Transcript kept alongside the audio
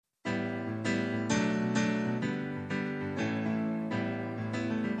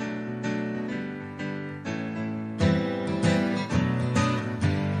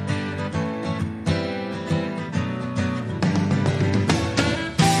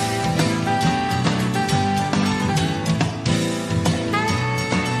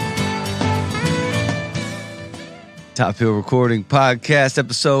Top Hill Recording Podcast,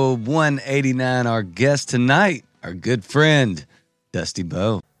 episode 189. Our guest tonight, our good friend, Dusty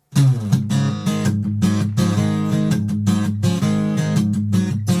Bowe.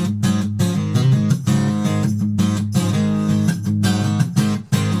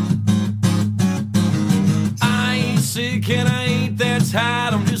 I ain't sick and I ain't that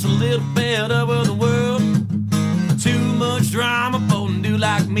tired. I'm just a little fed up with the world. Too much drama for a dude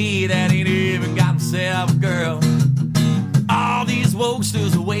like me that ain't even got himself a girl. All these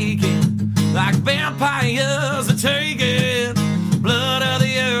wokesters are waking like vampires are taking blood of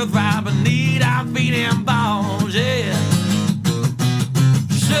the earth right beneath our feet and balls, yeah.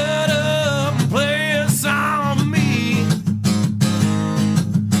 Shut up and play a song for me.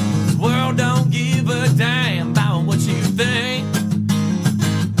 The world don't give a damn about what you think.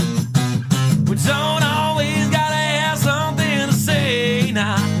 We don't always gotta have something to say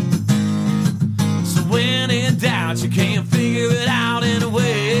now. So when in doubt, you can't figure it out in a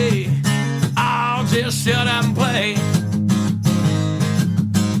way. I'll just shut up and play.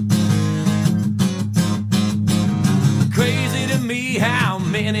 Crazy to me how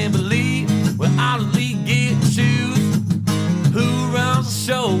many believe we're all elite get shoes. Who runs the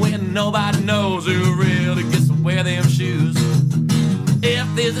show when nobody knows who really gets to wear them shoes? If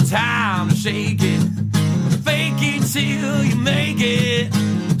there's a time to shake it, fake it till you make it.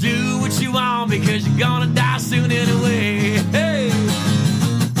 Do what you want because you're gonna die soon anyway. Hey,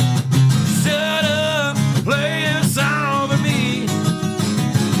 shut up, play a song for me.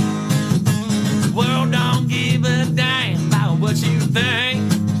 The world don't give a damn about what you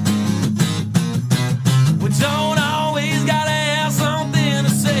think. We don't always gotta have something to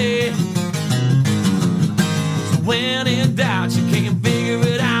say. So when in doubt, you can't figure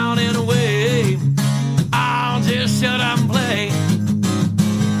it out in a way. I'll just shut up and play.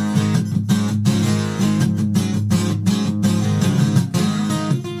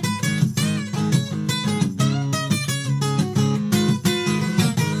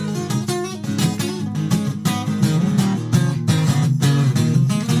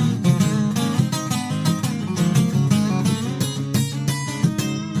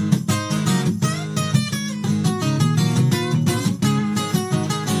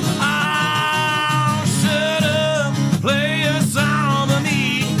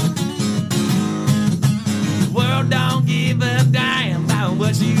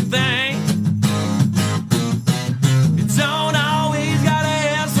 You think you don't always gotta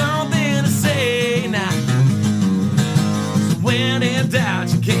have something to say now. So when in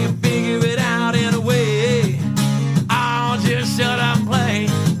doubt, you can't figure it out in a way. I'll just shut up and play.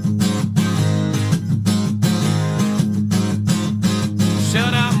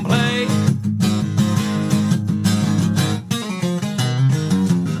 Shut up and play.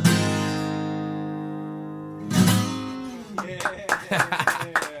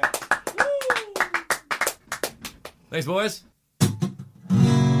 Thanks, boys.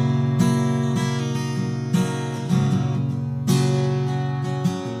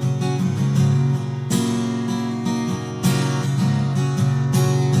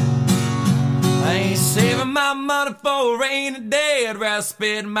 I ain't saving my money for a rainy day. I'd rather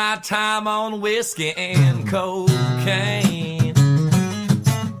spend my time on whiskey and cocaine.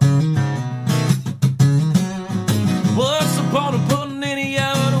 What's the point of putting any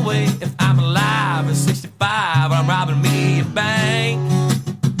other way? If I'm alive at 65, I'm robbing me a bank.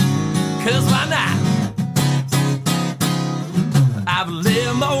 Cause why not? I've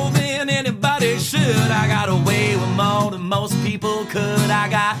lived more than anybody should. I got away with more than most people could. I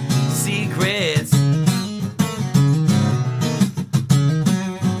got secrets,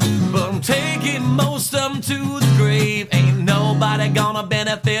 but I'm taking most of them to the grave. Ain't nobody gonna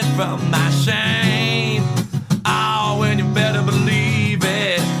benefit from my shame. Oh, and you better believe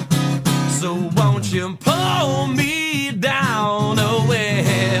it. So won't you pull me down, oh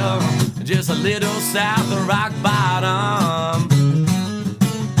well, just a little south of rock bottom.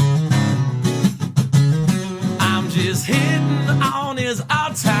 I'm just hitting on his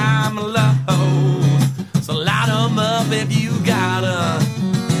all-time low. So light 'em up if you gotta.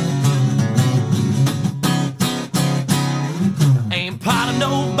 Ain't part of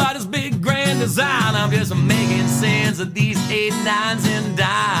nobody's big grand design. I'm just making sense of these 8, 9s and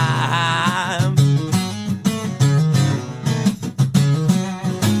dimes.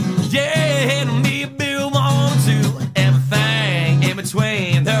 Yeah, and me, Bill, 1, 2, everything in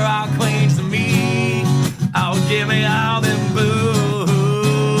between. They're all queens to me. Oh, give me all them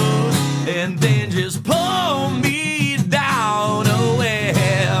booze, and then just pull me down. Oh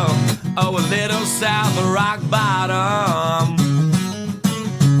well, oh a little south of rock bottom.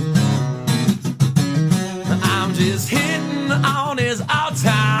 I'm just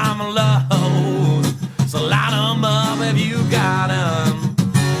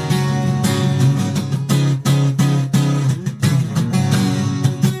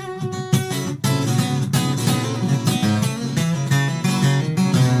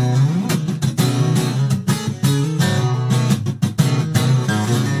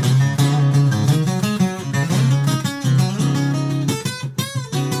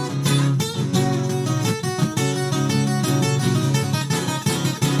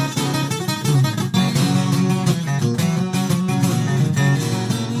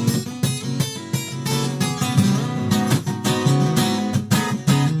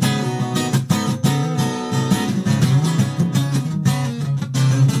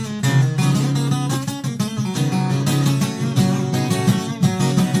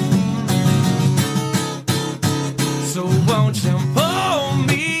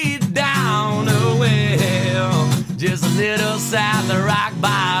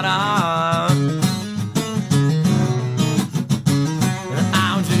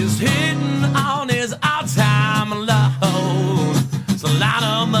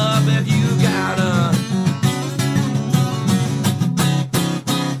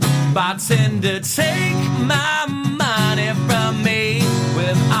trying to take my money from me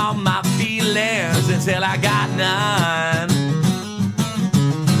with all my feelings until I got none.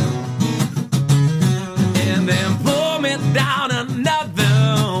 And then pull me down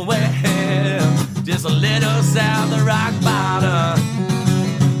another way, just a little south of rock bottom.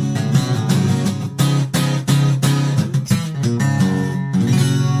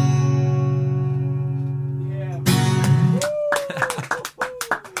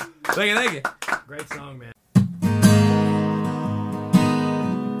 Thank you. Great song, man.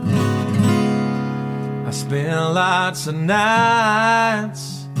 I spent lots of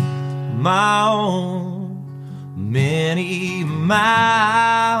nights on my own, many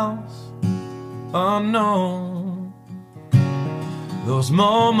miles unknown. Those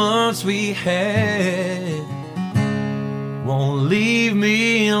moments we had won't leave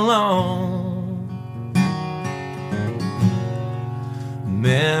me alone.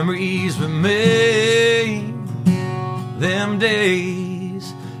 Memories remain, them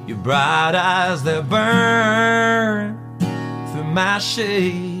days, your bright eyes that burn through my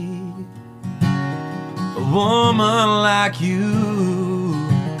shade. A woman like you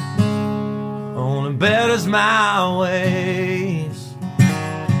only betters my ways,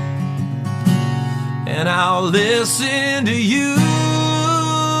 and I'll listen to you.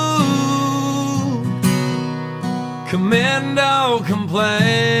 Commando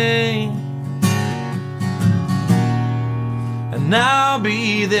complain, and I'll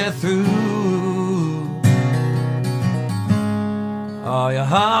be there through all your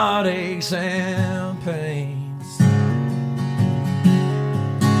heartaches and pains.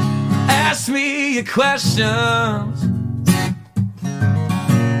 Ask me your questions,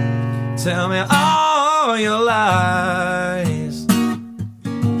 tell me all your lies,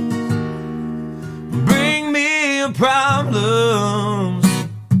 problems,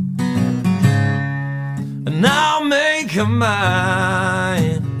 and I'll make them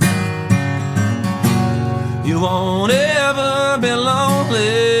mine. You won't ever be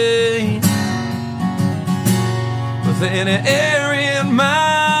lonely with any air in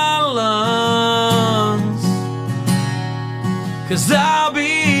my lungs, 'cause I'll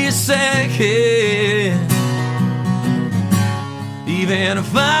be second, even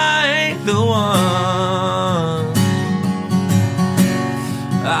if I ain't the one.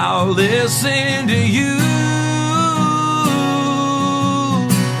 I'll listen to you,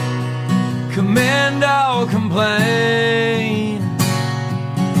 commando complain,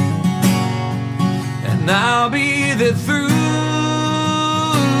 and I'll be there through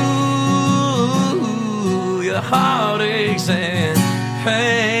your heartaches and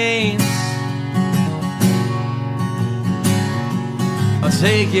pains. I'll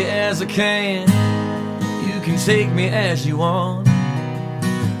take you as I can, you can take me as you want.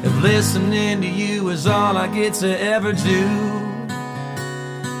 If listening to you is all I get to ever do,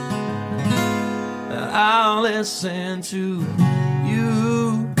 I'll listen to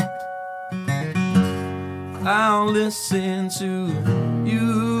you. I'll listen to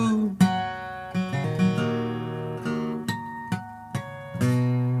you.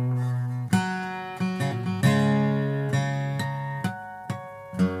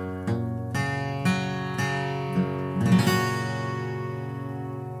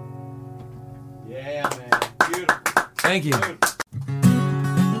 Yeah, man. Beautiful. Thank you.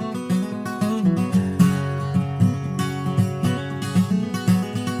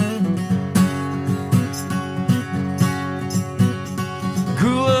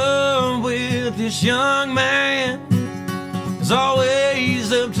 Grew up with this young man, was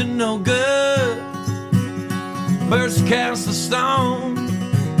always up to no good. First to cast a stone,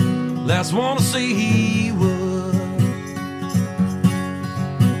 last one to say he would.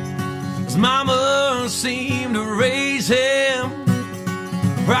 His mama seemed to raise him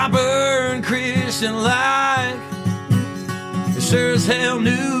proper and Christian like. He sure as hell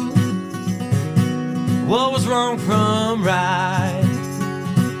knew what was wrong from right.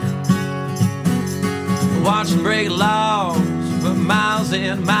 Watch him break laws for miles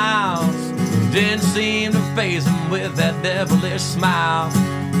and miles, didn't seem to faze him with that devilish smile.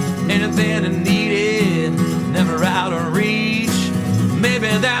 Anything he needed, never out of reach. Maybe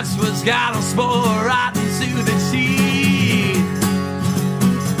that's what's got him spoiled right into the teeth.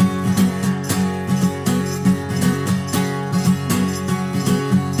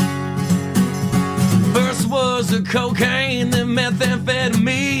 First was the cocaine, then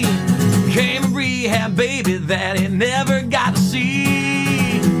methamphetamine. Became a rehab baby that he never got to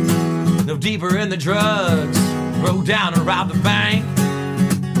see. No deeper in the drugs, broke down and robbed the bank.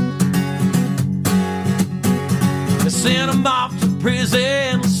 They sent him off to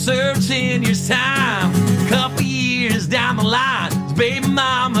prison, served 10 years time. Couple years down the line, his baby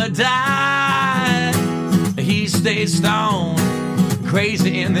mama died. He stayed stoned,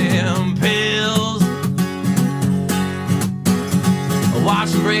 crazy in them pills.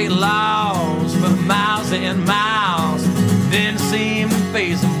 Watched him break laws for miles and miles. Then see him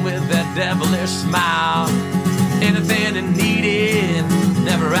face him with that devilish smile. Anything he needed,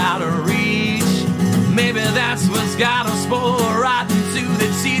 never out of reach. Maybe that's what's got him spoiled right into the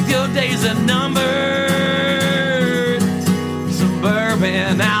teeth. Your days are numbered.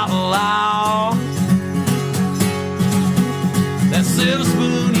 Suburban outlaw. That silver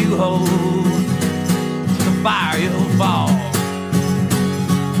spoon you hold, to the fire you'll fall.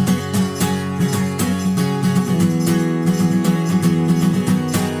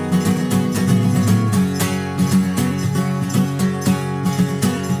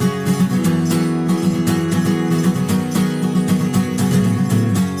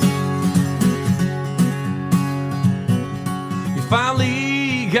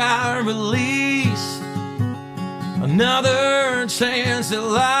 Finally got released, another chance at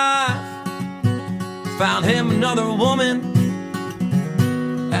life. Found him another woman,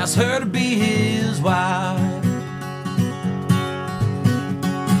 asked her to be his wife.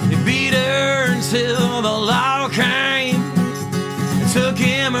 He beat her until the law came and took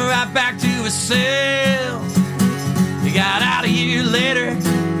him right back to his cell. He got out a year later,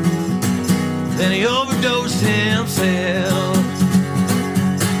 then he overdosed himself.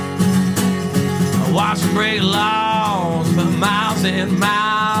 Watch him break laws for miles and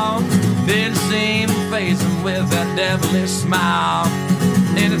miles. Then see him face him with that devilish smile.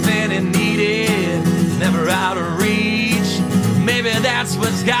 Anything he needed, never out of reach. Maybe that's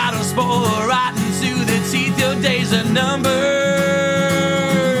what's got him spoiled right into the teeth. Your days are numbered.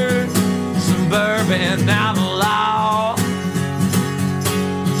 Suburban outlaw.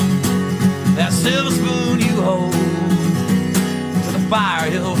 That silver spoon you hold, to the fire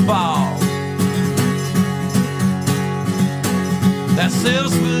he'll fall. That silver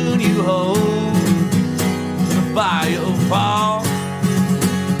spoon you hold, to the fire you'll fall.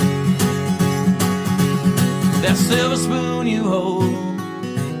 That silver spoon you hold,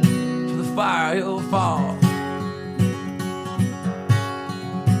 to the fire you'll fall.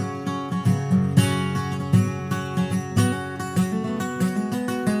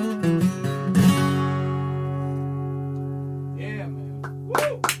 Yeah, man.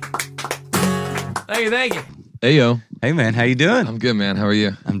 Woo! Thank you. Hey, yo. Hey, man, how you doing? I'm good, man. How are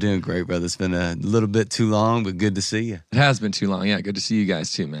you? I'm doing great, brother. It's been a little bit too long, but good to see you. It has been too long. Yeah, good to see you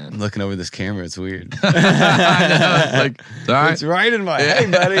guys too, man. I'm looking over this camera. It's weird. I know. It's like, it's all right. It's right in my, hey,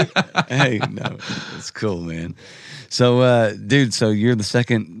 buddy. Hey, no, it's cool, man. So, dude, so you're the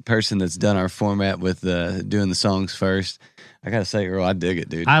second person that's done our format with doing the songs first. I got to say, Earl, I dig it,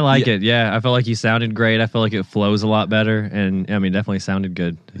 dude. I like it. Yeah, I feel like you sounded great. I feel like it flows a lot better, and I mean, definitely sounded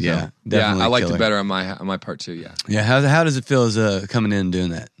good. So. Yeah, Yeah, definitely I liked killer. it better on my part too. Yeah, Yeah, how does it feel as coming in and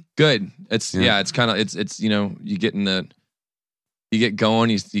doing that? good. It's Yeah. it's kind of it's you know you get going,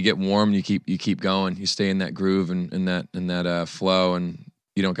 you get warm, you keep going, you stay in that groove and in that flow, and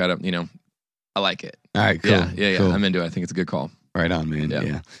you don't gotta I like it. All right, cool. Yeah. Cool. I'm into it. I think it's a good call. Right on, man. Yeah.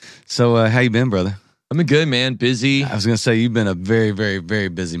 Yeah. So, how you been, brother? I've been good, man. Busy. I was gonna say you've been a very, very, very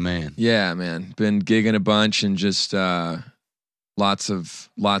busy man. Yeah, man. Been gigging a bunch and just lots of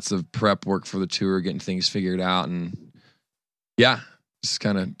prep work for the tour, getting things figured out, and yeah, just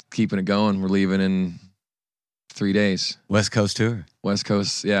kind of keeping it going. We're leaving in 3 days. West Coast tour. West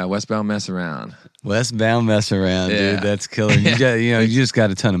Coast, yeah, westbound mess around. Westbound mess around, Yeah. dude. That's killer. You, you just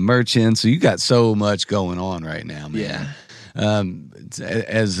got a ton of merch in, so you got so much going on right now, man.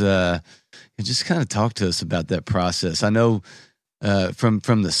 Yeah. Just kind of talk to us about that process. I know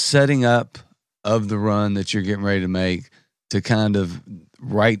from the setting up of the run that you're getting ready to make to kind of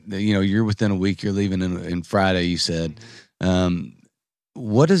you're within a week, you're leaving in Friday, you said.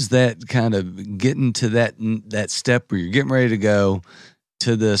 What is that kind of getting to that step where you're getting ready to go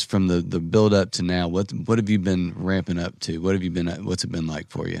to this from the build up to now? What have you been ramping up to? What's it been like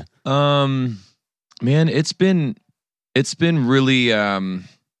for you? Man, it's been really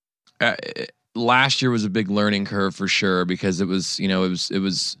last year was a big learning curve for sure, because it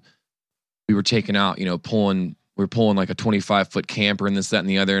was we were taking out, we were pulling like a 25-foot camper and this, that, and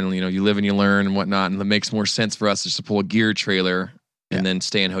the other, and you live and you learn and whatnot, and it makes more sense for us just to pull a gear trailer and then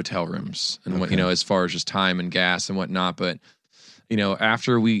stay in hotel rooms and what, as far as just time and gas and whatnot. But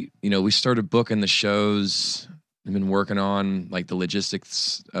after we started booking the shows, I've been working on like the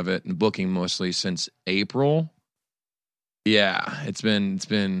logistics of it and booking mostly since April. Yeah, it's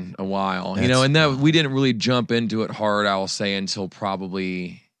been a while, That's and that we didn't really jump into it hard, I will say, until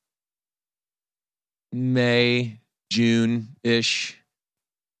probably May, June-ish.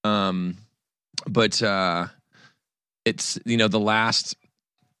 But it's, the last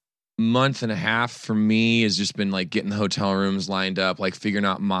month and a half for me has just been like getting the hotel rooms lined up, like figuring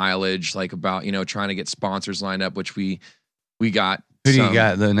out mileage, like about, trying to get sponsors lined up, which we got. Who do you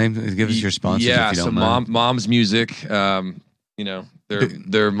got? The name? Give us your sponsors. Yeah, if you so don't mind. Mom's Music. They're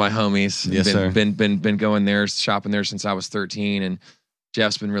my homies. Yes, sir. Been going there, shopping there since I was 13, and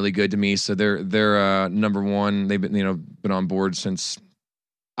Jeff's been really good to me. So they're number one. They've been on board since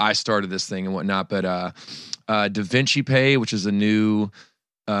I started this thing and whatnot. But DaVinci Pay, which is a new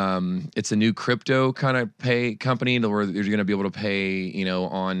crypto kind of pay company where you're going to be able to pay,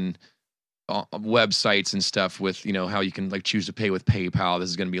 on websites and stuff with, how you can like choose to pay with PayPal. This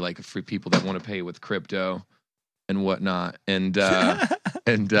is going to be like for people that want to pay with crypto and whatnot. And sorry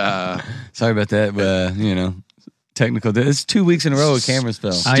about that. Technical. It's 2 weeks in a row. Cameras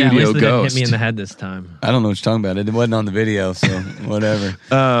fell. At least they didn't hit Ghost. me in the head this time. I don't know what you're talking about. It wasn't on the video, so whatever.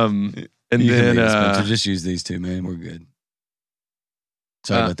 and You can then leave it, Spencer. Just use these two, man. We're good.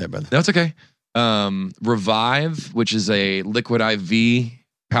 Sorry about that, brother. That's okay. Revive, which is a liquid IV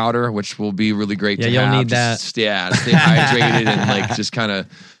powder, which will be really great to you'll have. need that. Stay hydrated and like just kind of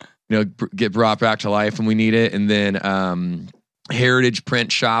get brought back to life when we need it. And then Heritage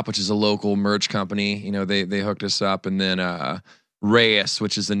Print Shop, which is a local merch company, they hooked us up. And then Reyes,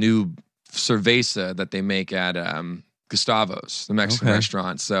 which is a new cerveza that they make at Gustavo's, the Mexican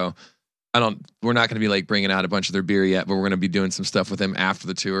restaurant. So we're not going to be like bringing out a bunch of their beer yet, but we're going to be doing some stuff with them after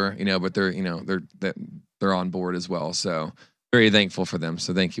the tour, but they're on board as well. So very thankful for them.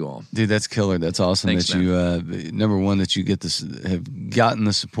 So thank you all. Dude, that's killer. That's awesome. Thanks, that you, number one, that you have gotten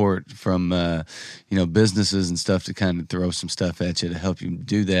the support from, businesses and stuff to kind of throw some stuff at you to help you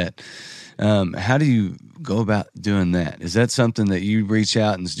do that. How do you go about doing that? Is that something that you reach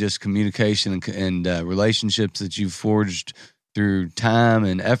out and it's just communication and relationships that you've forged through time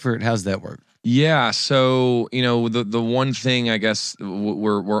and effort? How's that work? Yeah. So, the one thing I guess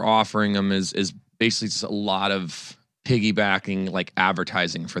we're offering them is basically just a lot of piggybacking, like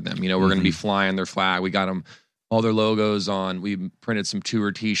advertising for them. We're going to be flying their flag. We got them all their logos on. We printed some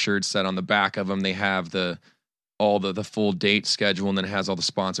tour T-shirts that on the back of them, they have all the full date schedule, and then it has all the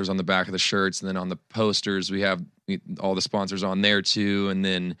sponsors on the back of the shirts. And then on the posters, we have all the sponsors on there too. And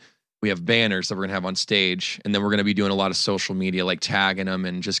then we have banners that we're going to have on stage. And then we're going to be doing a lot of social media, like tagging them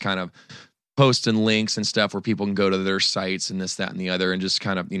and just kind of posting links and stuff where people can go to their sites and this, that, and the other, and just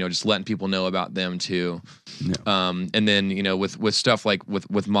kind of, just letting people know about them too. Yeah. And then, with stuff like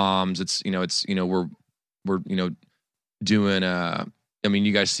with moms, it's, we're doing,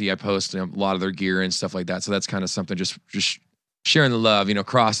 you guys see I post a lot of their gear and stuff like that. So that's kind of something, just sharing the love,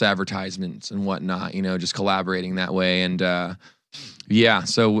 cross advertisements and whatnot, just collaborating that way. And,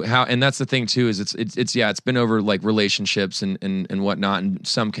 so and that's the thing too, is it's been over like relationships and whatnot, and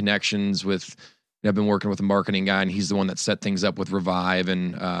some connections with, I've been working with a marketing guy, and he's the one that set things up with Revive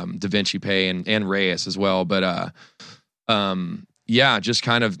and DaVinci Pay and Reyes as well. But just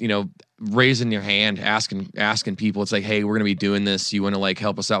kind of, raising your hand, asking people. It's like, hey, we're gonna be doing this. You want to like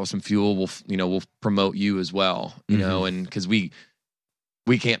help us out with some fuel? We'll promote you as well. And because we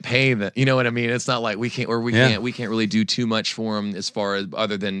can't pay that, you know what I mean? It's not like we can't really do too much for them as far as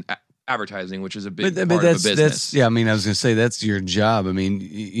other than advertising, which is a big part of a business. I was going to say that's your job. I mean,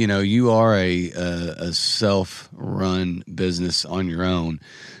 you are a self-run business on your own.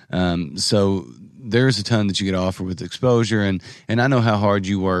 So there's a ton that you could offer with exposure, and I know how hard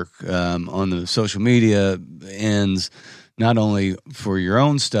you work on the social media ends, not only for your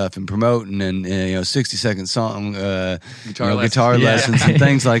own stuff and promoting and 60-second song guitar lessons and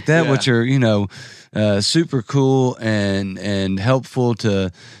things like that, which are super cool and helpful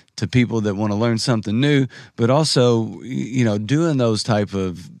to people that want to learn something new, but also doing those type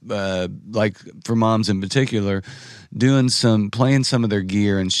of like for moms in particular, playing some of their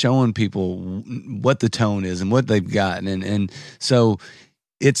gear and showing people what the tone is and what they've got, and so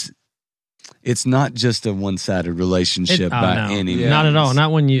it's not just a one-sided relationship any means. Not at all.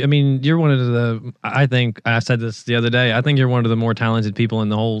 Not when you're one of the, I think I said this the other day, I think you're one of the more talented people in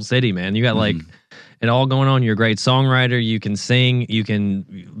the whole city, man. You got like it all going on. You're a great songwriter. You can sing. You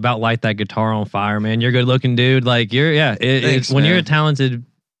can about light that guitar on fire, man. You're a good looking dude. Like when you're a talented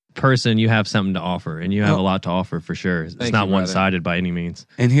person, you have something to offer, and you have a lot to offer for sure. It's not one-sided by any means.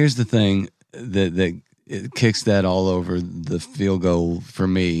 And here's the thing that it kicks that all over the field goal for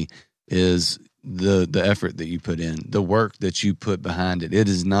me is the effort that you put in, the work that you put behind it. It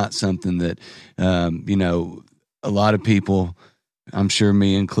is not something that, a lot of people, I'm sure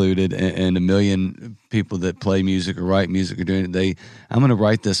me included, and a million people that play music or write music are doing it. I'm going to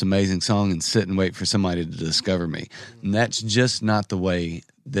write this amazing song and sit and wait for somebody to discover me. And that's just not the way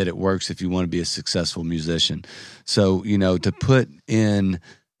that it works if you want to be a successful musician. So, to put in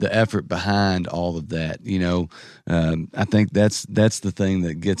the effort behind all of that, I think that's the thing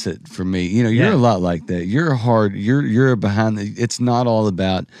that gets it for me. You're a lot like that. You're behind it's not all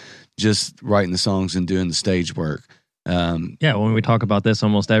about just writing the songs and doing the stage work. When we talk about this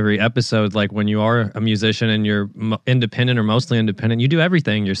almost every episode, like when you are a musician and you're independent or mostly independent, you do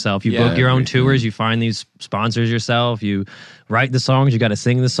everything yourself. You book your own tours, you find these sponsors yourself, you write the songs, you got to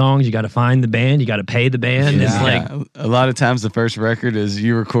sing the songs, you got to find the band, you got to pay the band. Yeah. It's like a lot of times the first record is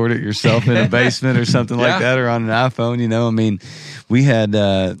you record it yourself in a basement or something like that, or on an iPhone. We had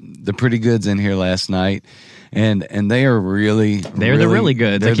the Pretty Goods in here last night. And they are really the really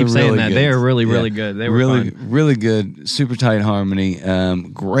good. I keep saying that. They are really, really good. They were really, fun. really good, super tight harmony,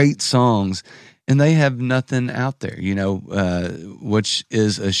 great songs, and they have nothing out there, which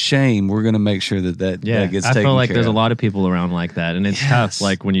is a shame. We're going to make sure that gets taken care of. I feel like there's a lot of people around like that, and it's tough,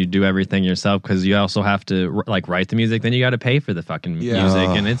 like when you do everything yourself, because you also have to write the music, then you got to pay for the fucking music,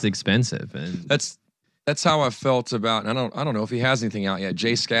 and it's expensive. And That's how I felt about. I don't know if he has anything out yet.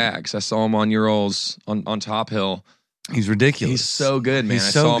 Jay Skaggs. I saw him on Urals on Top Hill. He's ridiculous. He's so good, man. He's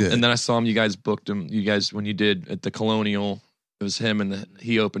I so saw him, good. and then I saw him. You guys booked him. You guys when you did at the Colonial, it was him and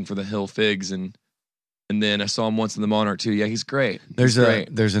he opened for the Hill Figs, and then I saw him once in the Monarch too. Yeah, he's great. There's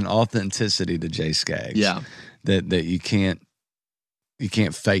an authenticity to Jay Skaggs. Yeah, that you can't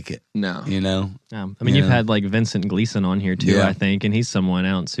fake it. No, you've had like Vincent Gleason on here too, I think, and he's someone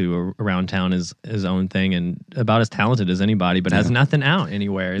else who around town is his own thing and about as talented as anybody, but has nothing out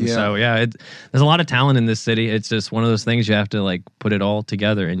anywhere. And so there's a lot of talent in this city. It's just one of those things you have to like put it all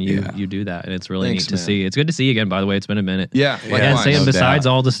together, and you do that, and it's really neat to see. It's good to see you again, by the way. It's been a minute. Yeah, saying besides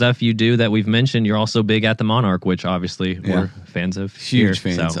all the stuff you do that we've mentioned, you're also big at the Monarch, which obviously we're fans of. Huge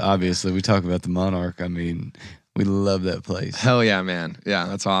here, fans. so. Obviously, we talk about the Monarch. We love that place. Hell yeah, man. Yeah,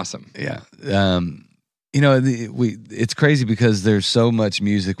 that's awesome. Yeah. It's crazy because there's so much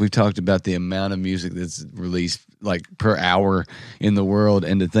music. We've talked about the amount of music that's released like per hour in the world,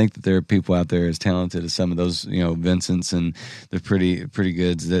 and to think that there are people out there as talented as some of those, Vincents and the pretty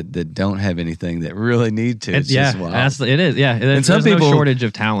goods that don't have anything that really need to. It's just wild. It is. Yeah, and some people, no shortage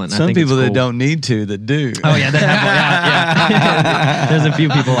of talent. Some people that don't need to that do. Oh yeah, there's a few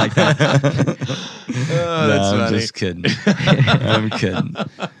people like that. That's I'm funny. just kidding. I'm kidding.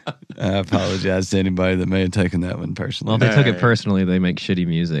 I apologize to anybody that may have taken that one personally. Well, if they took it personally, they make shitty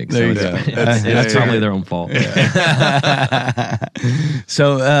music. There you So go. it's probably their own fault.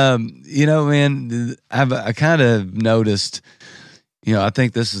 So, man, I kind of noticed, I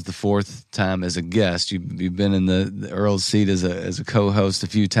think this is the fourth time as a guest. You've been in the Earl's seat as a co-host a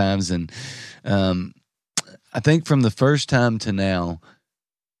few times, and I think from the first time to now,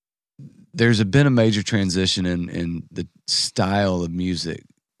 there's been a major transition in the style of music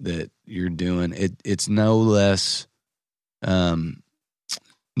that you're doing. It's no less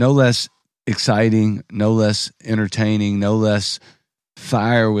exciting, no less entertaining, no less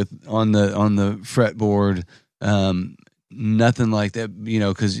fire on the fretboard. Nothing like that,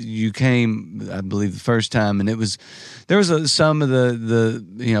 because you came, I believe, the first time, and there was some of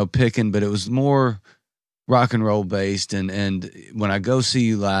the picking, but it was more rock and roll based. And when I go see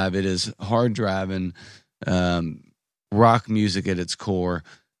you live, it is hard driving, rock music at its core.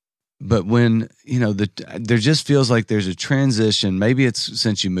 But when, there just feels like there's a transition. Maybe it's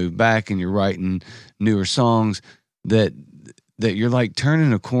since you moved back and you're writing newer songs that you're like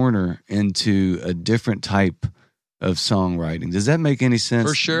turning a corner into a different type of songwriting. Does that make any sense?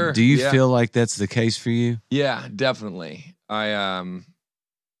 For sure. Do you feel like that's the case for you? Yeah, definitely.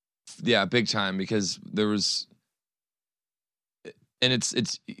 Big time, because there was, and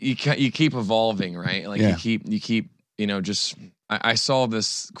it's you keep evolving, right? Like you keep I saw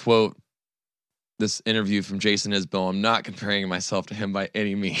this quote, this interview from Jason Isbell. I'm not comparing myself to him by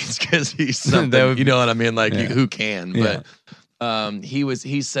any means, because he's something, you know what I mean? Like who can? Yeah. But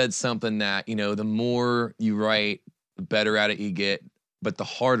he said something that, the more you write, the better at it you get, but the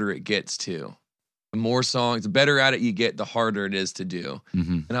harder it gets too. The more songs, the better at it you get, the harder it is to do.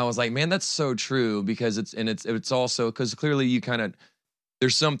 Mm-hmm. And I was like, man, that's so true, because it's also, because clearly you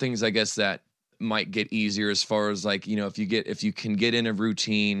there's some things, I guess, that might get easier as far as like, if you can get in a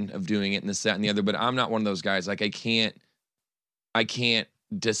routine of doing it and this, that, and the other. But I'm not one of those guys. Like I can't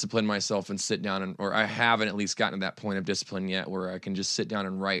discipline myself and sit down or I haven't at least gotten to that point of discipline yet where I can just sit down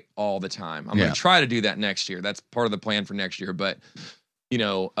and write all the time. I'm going to try to do that next year. That's part of the plan for next year. But,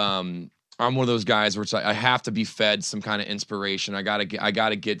 I'm one of those guys where it's like I have to be fed some kind of inspiration. I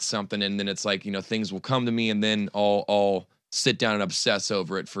gotta get something, and then it's like, you know, things will come to me, and then I'll sit down and obsess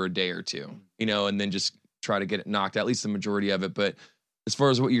over it for a day or two, you know, and then just try to get it knocked out, at least the majority of it. But as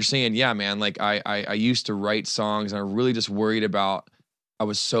far as what you're saying, yeah, man, like I used to write songs, and I really just worried about. I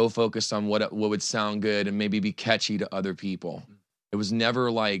was so focused on what would sound good and maybe be catchy to other people. It was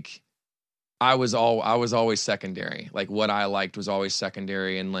never like I was always secondary. Like what I liked was always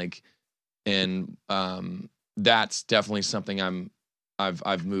secondary, and that's definitely something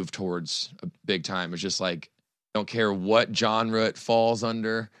I've moved towards a big time. It's just like don't care what genre it falls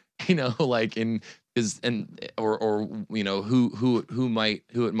under, you know, like or you know who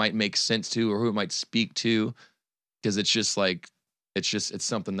it might make sense to or who it might speak to, because it's just like. It's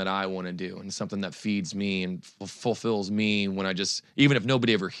something that I want to do and something that feeds me and fulfills me when even if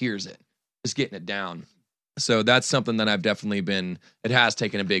nobody ever hears it, just getting it down. So that's something that I've definitely it has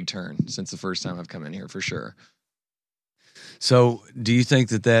taken a big turn since the first time I've come in here for sure. So do you think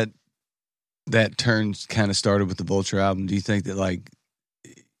that turn kind of started with the Vulture album? Do you think that like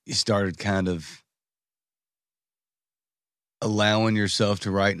you started kind of allowing yourself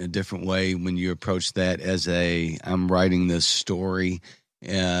to write in a different way when you approach that as I'm writing this story,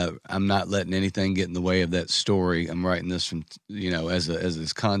 I'm not letting anything get in the way of that story. I'm writing this from, you know, as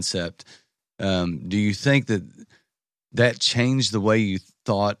this concept. Do you think that changed the way you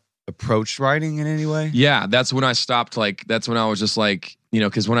approached writing in any way? Yeah, that's when I stopped. Like, that's when I was just like, you know,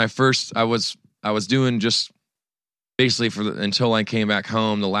 because when I first, I was doing just basically until I came back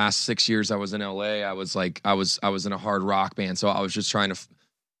home. The last 6 years I was in LA, I was in a hard rock band, so I was just trying to,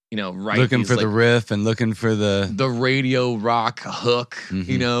 you know, write looking for the riff and looking for the radio rock hook,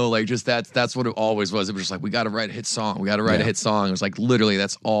 you know, like just that's what it always was. It was just like, we got to write a hit song. We got to write a hit song. It was like literally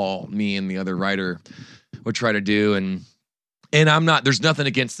that's all me and the other writer would try to do, and there's nothing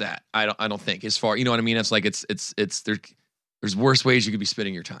against that. I don't think, as far, you know what I mean. It's like it's there's worse ways you could be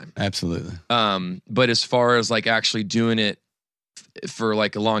spending your time. Absolutely. But as far as like actually doing it for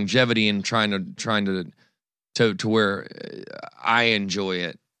like a longevity and trying to where I enjoy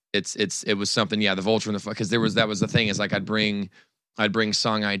it, it was something. Yeah, the Vulture and because that was the thing, is like I'd bring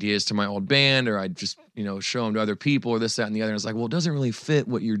song ideas to my old band, or I'd just, you know, show them to other people, or this, that, and the other. And it's like, well, it doesn't really fit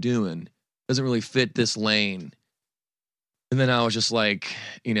what you're doing. It doesn't really fit this lane. And then I was just like,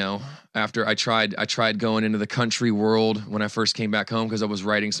 you know, after I tried going into the country world when I first came back home, because I was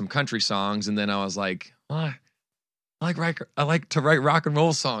writing some country songs, and then I was like, well, I like to write rock and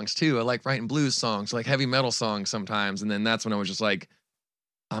roll songs too. I like writing blues songs, like heavy metal songs sometimes. And then that's when I was just like,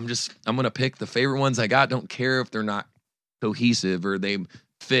 I'm gonna pick the favorite ones I got. Don't care if they're not cohesive or they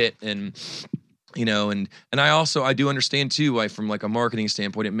fit, and you know, and I do understand too why, from like a marketing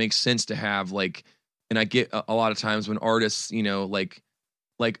standpoint, it makes sense to have like. And I get a lot of times when artists, you know, like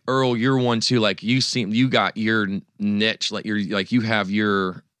Earl, you're one too. Like you got your niche, like you have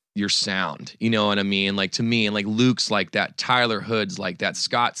your sound. You know what I mean? Like to me, and like Luke's like that, Tyler Hood's like that,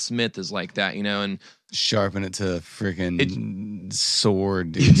 Scott Smith is like that. You know, and sharpen it to a freaking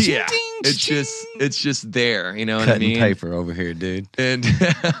sword, dude. Yeah, it's just there. You know what Cutting I mean? Paper over here, dude. And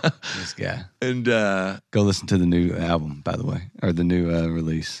this guy. And go listen to the new album, by the way, or the new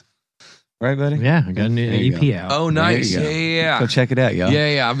release. Right, buddy? Yeah, I got a new EP out. Oh, nice. Yeah. Go check it out, y'all.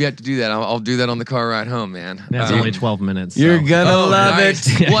 Yeah. I've yet to do that. I'll do that on the car ride home, man. That's only 12 minutes. You're gonna love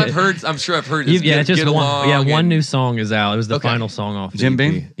nice. it. Well, I'm sure I've heard this. Yeah, just one. Yeah, one new song is out. It was the final song off. Jim EP.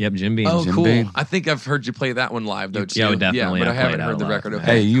 Beam? Yep, Jim Beam. Oh, Jim cool. Beam. I think I've heard you play that one live though too. Yeah, definitely. Yeah, but I played haven't it heard the out record. live,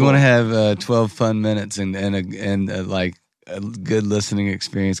 Okay, Hey, you cool. want to have 12 fun minutes and like a good listening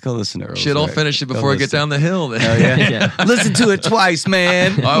experience? Go listen to Earl's Shit, I'll record. finish it Go before I get listen. down the hill. Then. Oh, yeah? Yeah. Listen to it twice,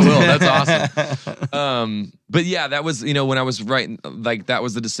 man. I will. That's awesome. But yeah, that was, you know, when I was writing, like that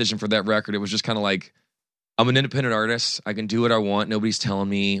was the decision for that record. It was just kind of like, I'm an independent artist. I can do what I want. Nobody's telling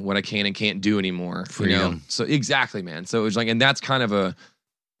me what I can and can't do anymore. Freedom. You know? So exactly, man. So it was like, and that's kind of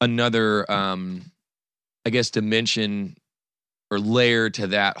another, I guess, dimension or layer to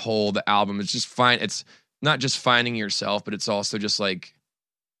that whole, the album. It's just fine. It's not just finding yourself, but it's also just like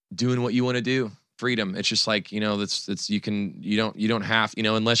doing what you want to do. Freedom. It's just like, you know, you don't have, you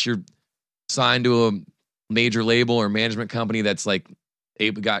know, unless you're signed to a major label or management company that's like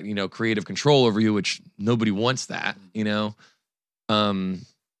got, you know, creative control over you, which nobody wants that, you know?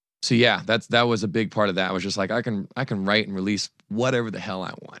 So yeah, that was a big part of that. It was just like, I can write and release whatever the hell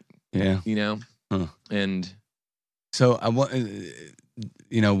I want. Yeah. You know? Huh. And so I want,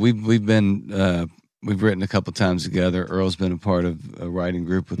 you know, we've written a couple times together. Earl's been a part of a writing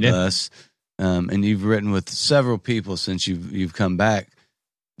group with us. And you've written with several people since you've come back.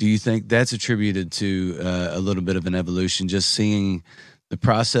 Do you think that's attributed to a little bit of an evolution, just seeing the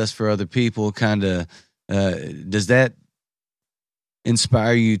process for other people kind of does that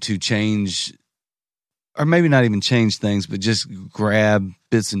inspire you to change, or maybe not even change things, but just grab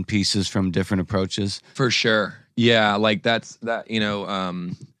bits and pieces from different approaches? For sure. Yeah, like that, I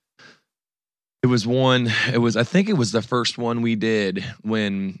think it was the first one we did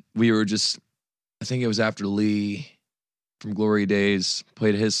when we were just, I think it was after Lee from Glory Days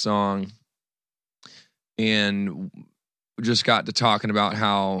played his song, and we just got to talking about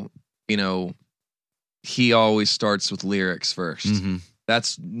how, he always starts with lyrics first. Mm-hmm.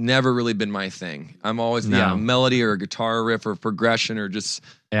 That's never really been my thing. I'm always a melody or a guitar riff or progression or just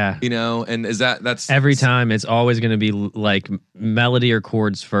and that's every time it's always going to be like melody or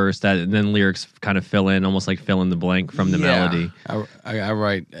chords first, and then lyrics kind of fill in, almost like fill in the blank from the melody. I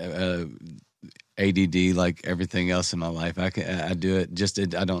write ADD like everything else in my life. I do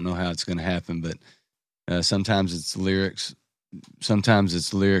it. I don't know how it's going to happen, but sometimes it's lyrics. Sometimes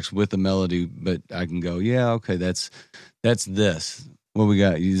it's lyrics with a melody, but I can go, yeah, okay, that's this. What we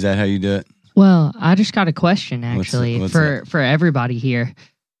got? Is that how you do it? Well, I just got a question actually What's for everybody here,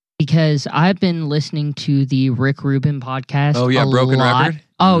 because I've been listening to the Rick Rubin podcast. Oh yeah, Broken lot. Record.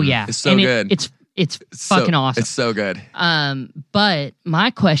 Oh yeah, it's so good. It's fucking awesome. It's so good. But my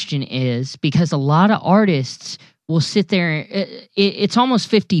question is, because a lot of artists will sit there, it's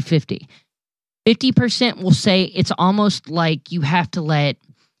almost 50-50. 50% will say it's almost like you have to let,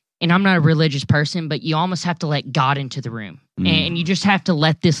 and I'm not a religious person, but you almost have to let God into the room. And you just have to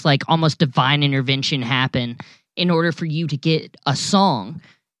let this like almost divine intervention happen in order for you to get a song.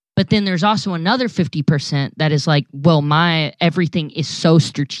 But then there's also another 50% that is like, well, my everything is so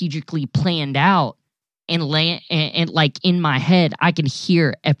strategically planned out and like in my head, I can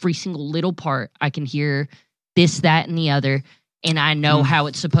hear every single little part. I can hear this, that, and the other. And I know how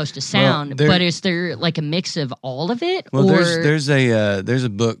it's supposed to sound, but is there like a mix of all of it? Well, there's a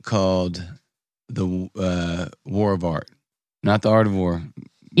book called The War of Art, not The Art of War.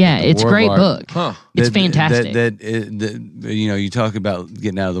 Yeah, it's a great book. Huh. It's fantastic. You talk about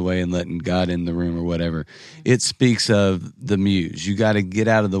getting out of the way and letting God in the room or whatever. It speaks of the muse. You got to get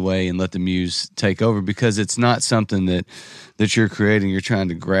out of the way and let the muse take over, because it's not something that you're creating. You're trying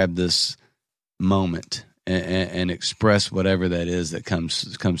to grab this moment and express whatever that is that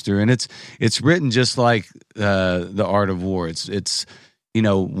comes through, and it's written just like The Art of War. It's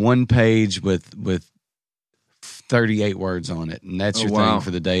one page with 38 words on it, and that's your thing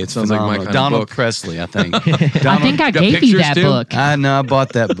for the day. It sounds like my kind of Donald book. Presley, I think. I think I gave you that book. I know, I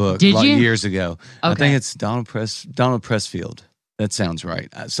bought that book Did you? years ago. Okay. I think it's Donald Pressfield. That sounds right,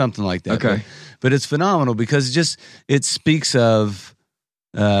 something like that. Okay, but it's phenomenal because it speaks of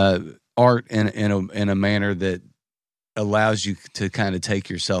art in a manner that allows you to kind of take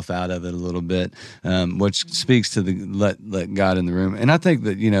yourself out of it a little bit, which speaks to the let God in the room. And I think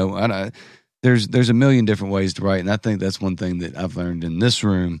that there's a million different ways to write, and I think that's one thing that I've learned in this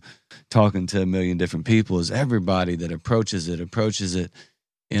room, talking to a million different people, is everybody that approaches it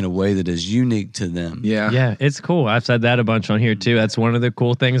in a way that is unique to them. Yeah, it's cool. I've said that a bunch on here too. That's one of the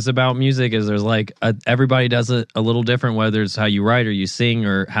cool things about music, is there's like everybody does it a little different, whether it's how you write or you sing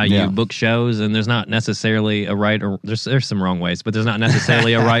or how you book shows, and there's not necessarily a right, or there's some wrong ways, but there's not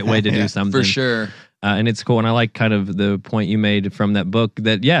necessarily a right way to do something. For sure. And it's cool. And I like kind of the point you made from that book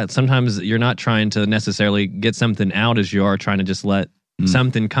that, sometimes you're not trying to necessarily get something out as you are trying to just let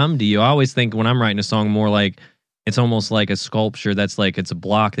something come to you. I always think when I'm writing a song more like, it's almost like a sculpture that's like, it's a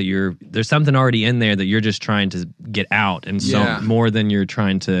block that there's something already in there that you're just trying to get out. And so more than you're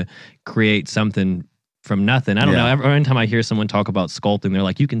trying to create something from nothing. I don't know. Every time I hear someone talk about sculpting, they're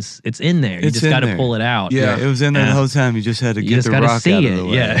like, it's in there. You just got to pull it out. Yeah, it was in there the whole time. You just had to get the rock out of the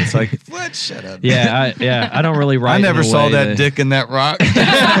way. Yeah. It's like, what? Shut up. I don't really write. I never saw that dick in that rock.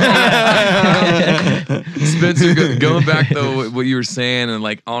 Spencer, going back though, what you were saying, and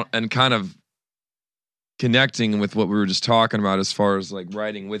like, and kind of connecting with what we were just talking about as far as like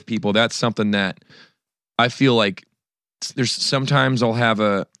writing with people, that's something that I feel like there's sometimes I'll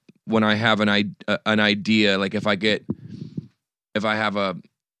have when I have an idea, like if I have a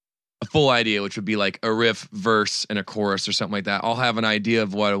full idea, which would be like a riff, verse, and a chorus or something like that, I'll have an idea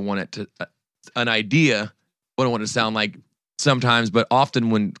of what I want it to, what I want it to sound like sometimes, but often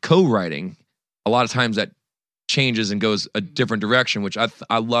when co-writing, a lot of times that changes and goes a different direction, which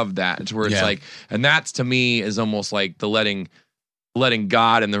I love that. It's where it's like, and that's to me is almost like the letting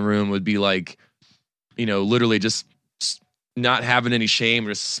God in the room would be like, literally just not having any shame,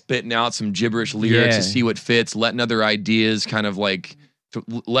 just spitting out some gibberish lyrics to see what fits, letting other ideas kind of like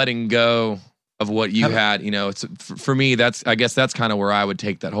letting go of what you had. It's for me, I guess that's kind of where I would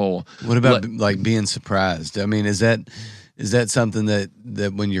take that whole. What about like being surprised? I mean, is that is that something that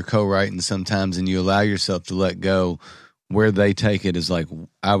when you're co-writing sometimes and you allow yourself to let go, where they take it is like,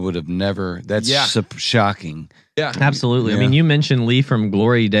 I would have never, that's shocking. Yeah. Absolutely. Yeah. I mean, you mentioned Lee from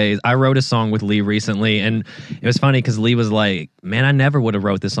Glory Days. I wrote a song with Lee recently, and it was funny because Lee was like, man, I never would have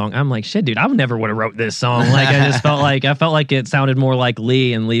wrote this song. I'm like, shit, dude, I never would have wrote this song. Like, I felt like it sounded more like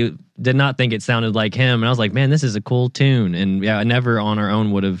Lee, and Lee did not think it sounded like him. And I was like, man, this is a cool tune. And yeah, never on our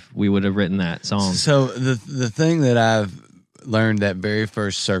own would have written that song. So the thing that I've learned that very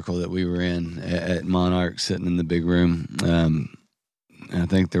first circle that we were in at Monarch, sitting in the big room, I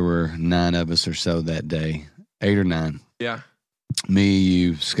think there were 9 of us or so that day, 8 or 9. Yeah. Me,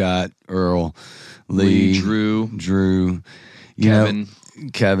 you, Scott, Earl, Lee, Drew, you Kevin.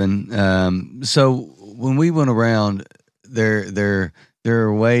 Kevin. So when we went around, there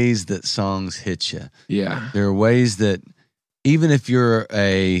are ways that songs hit you. Yeah. There are ways that even if you're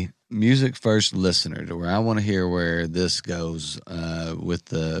a music first listener, to where I want to hear where this goes with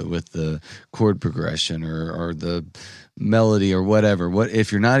the chord progression or the melody or whatever. What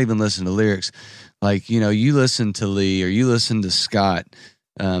if you're not even listening to lyrics? Like, you listen to Lee or you listen to Scott.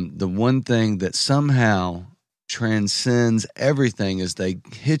 The one thing that somehow transcends everything is they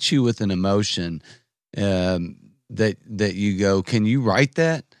hit you with an emotion that you go, can you write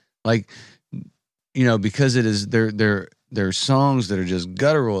that? Like, because it is there are songs that are just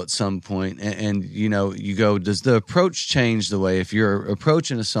guttural at some point, and you go, does the approach change the way, if you're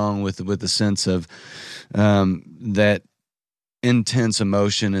approaching a song with a sense of that intense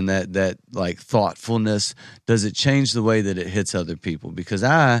emotion and that like thoughtfulness, does it change the way that it hits other people? Because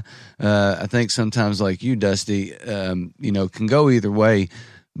I think sometimes, like you, Dusty, can go either way,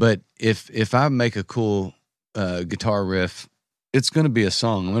 but if I make a cool guitar riff, it's going to be a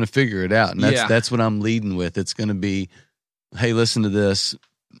song. I'm going to figure it out, and that's what I'm leading with. It's going to be, hey, listen to this.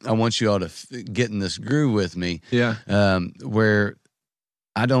 I want you all to get in this groove with me. Yeah. Where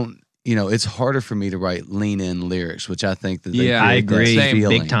I don't, it's harder for me to write lean in lyrics, which I think that they I agree.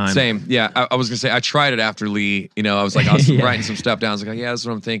 Big time. Same. Yeah. I was going to say, I tried it after Lee. I was writing some stuff down. I was like, yeah, that's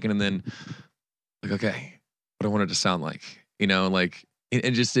what I'm thinking. And then, like, okay, what I wanted to sound like, like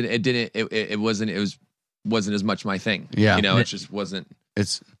it wasn't as much my thing. Yeah. It just wasn't.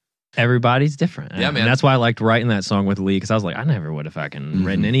 Everybody's different. Yeah, man. And that's why I liked writing that song with Lee, because I was like, I never would have fucking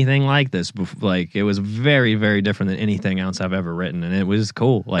written anything like this. Like, it was very, very different than anything else I've ever written, and it was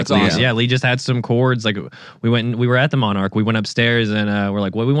cool. Like, that's awesome. Lee just had some chords. Like, we were at the Monarch. We went upstairs, and we're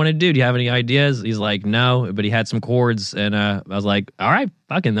like, what do we want to do? Do you have any ideas? He's like, no, but he had some chords, and I was like, all right,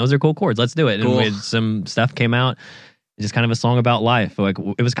 fucking, those are cool chords. Let's do it. Cool. And some stuff came out. Just kind of a song about life. Like,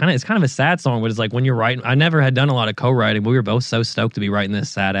 it's kind of a sad song, but it's like when you're writing. I never had done a lot of co-writing, but we were both so stoked to be writing this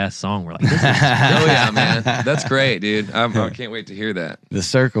sad ass song. We're like, this is oh yeah, man, that's great, dude. I can't wait to hear that. The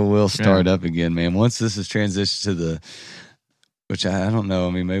circle will start up again, man. Once this is transitioned to which I don't know. I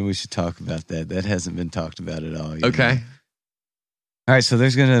mean, maybe we should talk about that. That hasn't been talked about at all yet. Okay. All right, so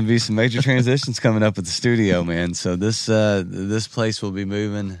there's going to be some major transitions coming up at the studio, man. So this place will be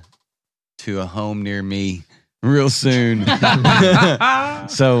moving to a home near me real soon.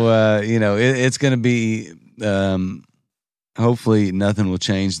 So, it's going to be, hopefully nothing will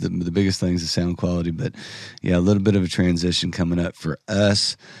change. The biggest thing is the sound quality, but yeah, a little bit of a transition coming up for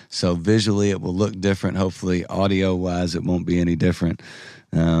us. So visually it will look different. Hopefully audio wise, it won't be any different.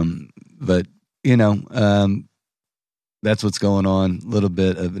 But that's what's going on. A little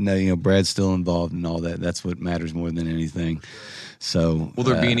bit of, Brad's still involved in all that. That's what matters more than anything. So, will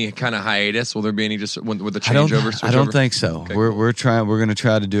there be any kind of hiatus? Will there be any just with the changeover? I don't think so. Okay, we're going to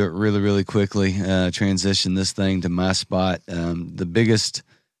try to do it really, really quickly. Transition this thing to my spot. The biggest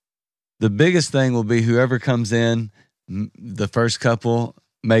thing will be whoever comes in. The first couple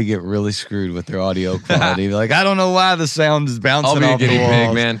may get really screwed with their audio quality. Like, I don't know why the sound is bouncing off the walls. I'll be a guinea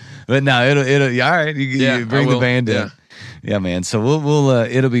pig, man. But no, it'll all right. You bring the band in. Yeah, man. So we'll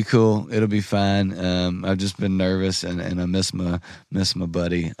it'll be cool. It'll be fine. I've just been nervous and I miss my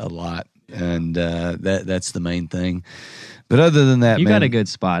buddy a lot, and that's the main thing. But other than that, you man, got a good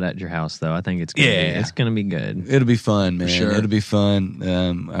spot at your house, though. I think it's gonna be good. It'll be fun, man. Sure. It'll be fun.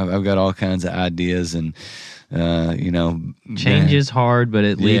 I've got all kinds of ideas, and change is hard, but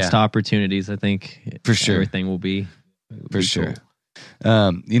it leads to opportunities. I think for sure everything will be for sure.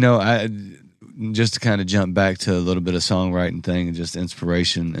 Cool. Just to kind of jump back to a little bit of songwriting thing and just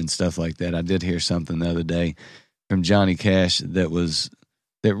inspiration and stuff like that. I did hear something the other day from Johnny Cash that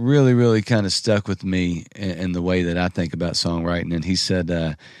really, really kind of stuck with me in the way that I think about songwriting. And he said,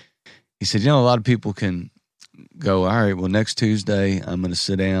 a lot of people can go, all right, well, next Tuesday I'm going to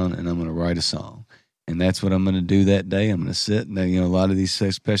sit down and I'm going to write a song. And that's what I'm going to do that day. I'm going to sit, and a lot of these,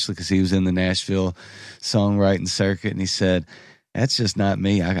 especially because he was in the Nashville songwriting circuit, and he said, "That's just not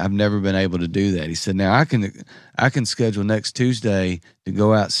me. I've never been able to do that." He said, "Now I can schedule next Tuesday to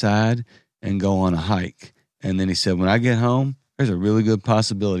go outside and go on a hike." And then he said, "When I get home, there's a really good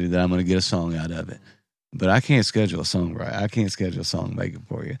possibility that I'm going to get a song out of it. But I can't schedule a song right. I can't schedule a song making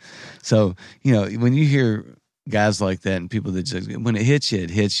for you." So, when you hear guys like that and people that just, when it hits you,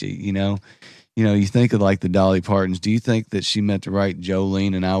 you think of like the Dolly Partons. Do you think that she meant to write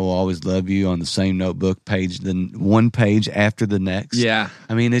Jolene and I Will Always Love You on the same notebook page, then one page after the next? Yeah.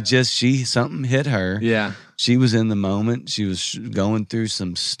 I mean, something hit her. Yeah. She was in the moment. She was going through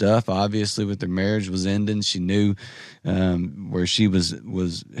some stuff. Obviously, with her marriage was ending, she knew where she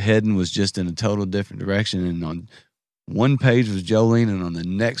was heading was just in a total different direction. And on one page was Jolene, and on the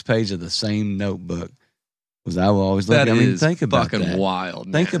next page of the same notebook was I Will Always Love You. I mean, think about fucking that. wild.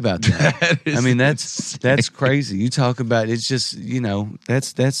 Man. Think about that. I mean, insane. that's crazy. You talk about it's just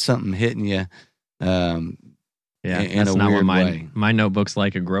that's something hitting you. Yeah, in that's a not weird what way. my notebook's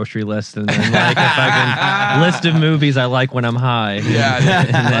like, a grocery list, and then like a fucking list of movies I like when I'm high. Yeah,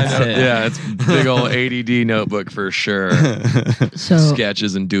 and that's it. Yeah, it's big old ADD notebook for sure. So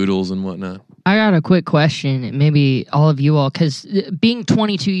Sketches and doodles and whatnot. I got a quick question, and maybe all of you all, because being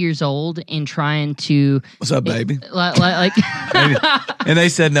 22 years old and trying to What's up, baby? like And they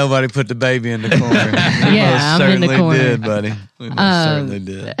said nobody put the baby in the corner. Yeah, we most I'm in the certainly corner. did, buddy. We most certainly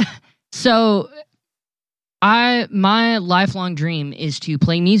did. So my lifelong dream is to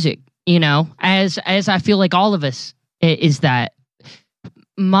play music, as I feel like all of us is that.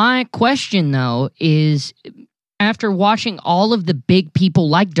 My question though is, after watching all of the big people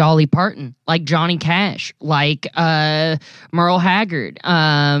like Dolly Parton, like Johnny Cash, like Merle Haggard,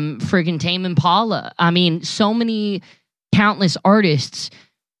 friggin' Tame Impala, I mean, so many countless artists,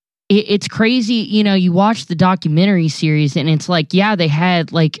 it's crazy. You watch the documentary series and it's like, yeah, they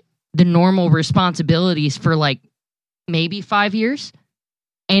had like the normal responsibilities for like maybe 5 years.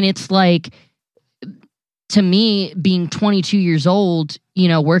 And it's like, to me, being 22 years old,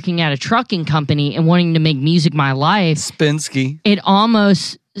 working at a trucking company and wanting to make music my life, Spinsky. it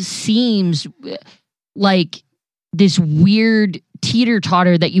almost seems like this weird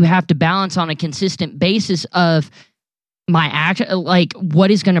teeter-totter that you have to balance on a consistent basis of my act, like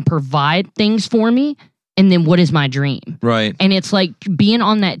what is going to provide things for me, and then what is my dream. Right. And it's like being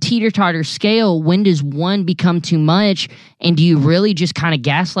on that teeter-totter scale, when does one become too much? And do you really just kind of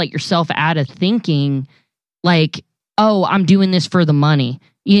gaslight yourself out of thinking like, oh, I'm doing this for the money?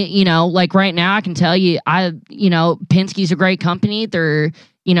 Like right now I can tell you, Penske's a great company. They're,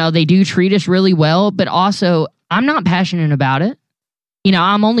 they do treat us really well, but also I'm not passionate about it.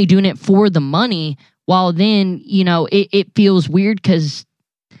 I'm only doing it for the money, while then, it feels weird because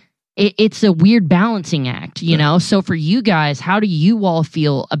it's a weird balancing act, So for you guys, how do you all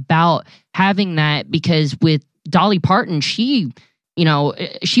feel about having that? Because with Dolly Parton, she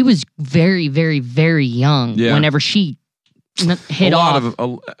was very, very, very young whenever she hit off.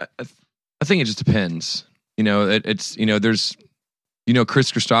 I think it just depends. It's there's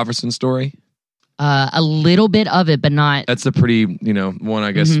Chris Christopherson's story. A little bit of it, but not. That's a pretty one,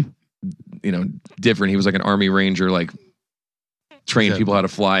 I guess. Different. He was like an Army Ranger, like trained people how to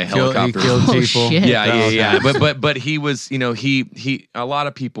fly helicopters. He killed Oh, people. shit. Yeah. But he was, he a lot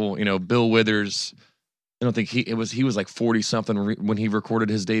of people, Bill Withers. I don't think he was like 40 something when he recorded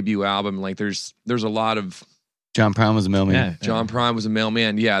his debut album. Like there's a lot of John Prine was a mailman. Yeah. John Prine was a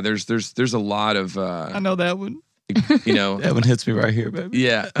mailman. Yeah, there's a lot of I know that one. That one hits me right here, baby.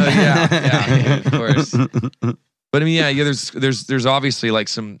 Yeah, yeah, of course. But I mean, there's obviously like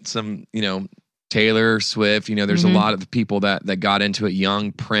some Taylor Swift. There's a lot of the people that got into it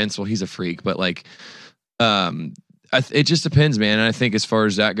young. Prince, well, he's a freak, but like, it just depends, man. And I think as far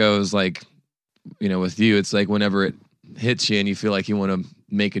as that goes, like, with you, it's like whenever it hits you and you feel like you want to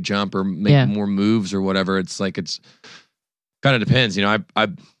make a jump or make more moves or whatever, it's like it's kind of depends. I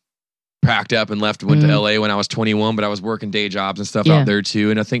packed up and went to LA when I was 21, but I was working day jobs and stuff out there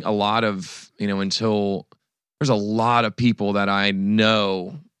too. And I think a lot of, until there's a lot of people that I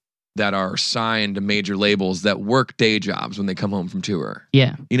know that are signed to major labels that work day jobs when they come home from tour.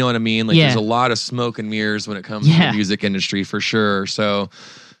 Yeah. You know what I mean? Like there's a lot of smoke and mirrors when it comes to the music industry for sure. So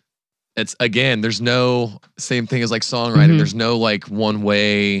it's, again, there's no same thing as like songwriting. There's no like one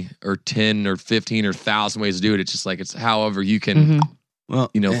way or 10 or 15 or 1,000 ways to do it. It's just like, it's however you can,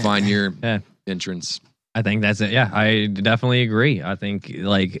 find your entrance. I think that's it. Yeah, I definitely agree. I think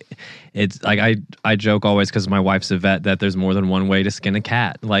like it's like I joke always because my wife's a vet that there's more than one way to skin a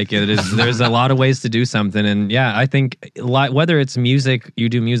cat. Like it is, there's a lot of ways to do something, and yeah, I think like whether it's music, you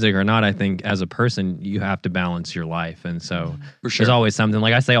do music or not, I think as a person you have to balance your life, and so For sure. there's always something.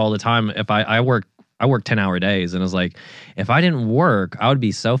 Like I say all the time, if I work 10-hour days, and it's like if I didn't work, I would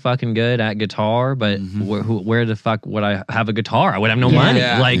be so fucking good at guitar, but where the fuck would I have a guitar? I would have no money.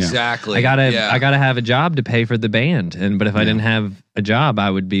 Yeah, Like exactly. I gotta have a job to pay for the band, but if I didn't have a job,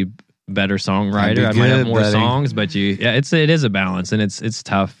 I would be better songwriter. I might have more songs, but it is a balance, and it's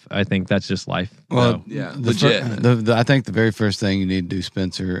tough. I think that's just life. Well, Yeah, legit. legit. I think the very first thing you need to do,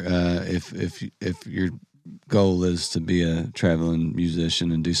 Spencer, if your goal is to be a traveling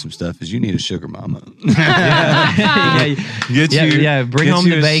musician and do some stuff, is you need a sugar mama. Bring home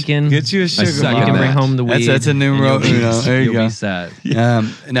the bacon. Get you a sugar second mama. You can bring home the weed. That's a numero uno. There you You'll go. be set.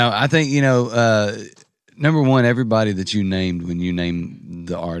 No, I think number one, everybody that you named when you named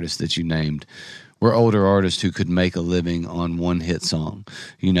the artist that you named were older artists who could make a living on one hit song.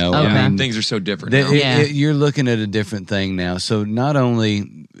 You know, Okay. I mean, Things are so different They- now. Yeah. you're looking at a different thing now. So not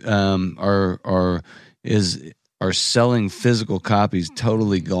only are selling physical copies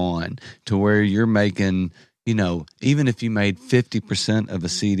totally gone to where you're making, you know, even if you made 50% of a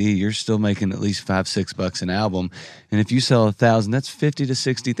CD, you're still making at least $5-6 an album. And if you sell 1,000, that's $50,000 to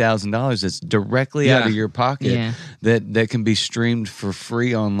 $60,000 that's directly out of your pocket Yeah. that can be streamed for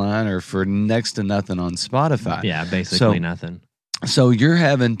free online or for next to nothing on Spotify. Yeah, basically So- nothing. So you're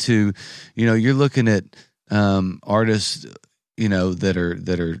having to, you know, you're looking at artists, you know, that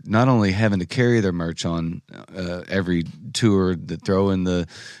are not only having to carry their merch on every tour, that throw in the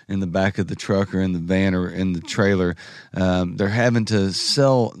back of the truck or in the van or in the trailer. They're having to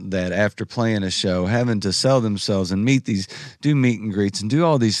sell that after playing a show, having to sell themselves and do meet and greets and do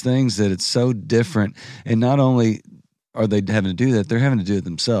all these things that it's so different. And not only are they having to do that, they're having to do it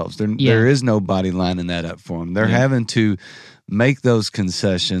themselves. There is nobody lining that up for them. They're having to make those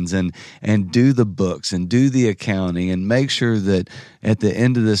concessions and do the books and do the accounting and make sure that at the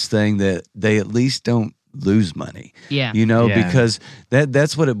end of this thing that they at least don't lose money. Yeah. You know, Yeah. because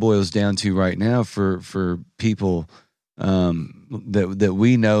that's what it boils down to right now for people that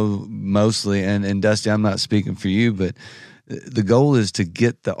we know mostly. And Dusty, I'm not speaking for you, but the goal is to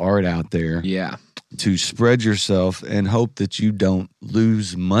get the art out there. Yeah. To spread yourself and hope that you don't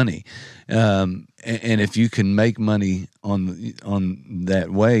lose money. And if you can make money on that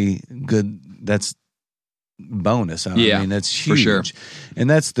way, good. That's bonus. I mean, that's for huge. sure. And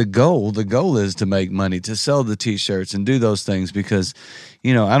that's the goal. The goal is to make money, to sell the T-shirts and do those things because,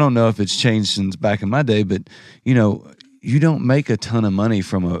 you know, I don't know if it's changed since back in my day, but you know, you don't make a ton of money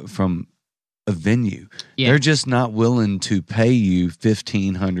from a venue. Yeah. They're just not willing to pay you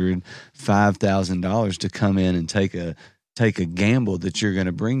 $1,500, $5,000 to come in and take a gamble that you're going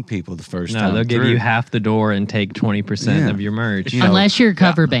to bring people the first time. No, they'll give through. you half the door and take 20% Yeah. of your merch. You know, Unless you're a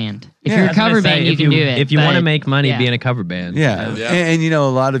cover band. If you're a I was gonna cover say, band, you if can do it. If you want to but- make money, yeah. be in a cover band. Yeah, Yeah. And you know,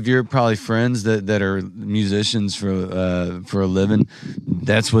 a lot of your probably friends that are musicians for a living.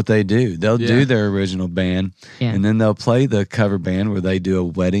 That's what they do. They'll do their original band, Yeah. and then they'll play the cover band where they do a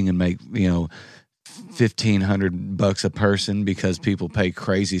wedding and make, you know, $1,500 a person because people pay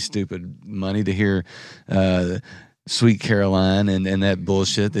crazy stupid money to hear Sweet Caroline and that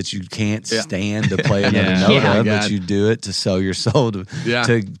bullshit that you can't stand to play another Yeah. note Yeah. of, God. but you do it to sell your soul to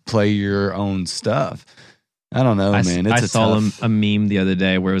play your own stuff. I don't know, man. It's I saw tough. a meme the other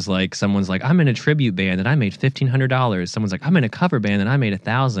day where it was like someone's like, I'm in a tribute band and I made $1,500. Someone's like, I'm in a cover band and I made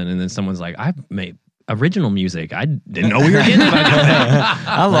 $1,000. And then someone's like, I made original music. I didn't know we were getting about that.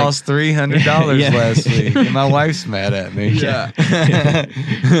 I lost $300 Yeah. last week, and my wife's mad at me. Yeah.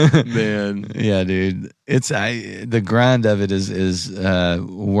 Man. Yeah, dude. It's the grind of it is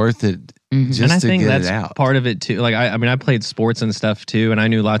worth it Mhm. just And I to think get that's it out. part of it too. Like I mean, I played sports and stuff too, and I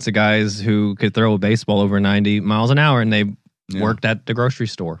knew lots of guys who could throw a baseball over 90 miles an hour, and they Yeah. worked at the grocery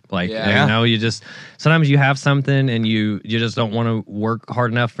store. Like Yeah. you know, you just sometimes you have something and you just don't want to work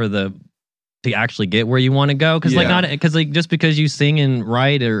hard enough to actually get where you want to go. Cause like just because you sing and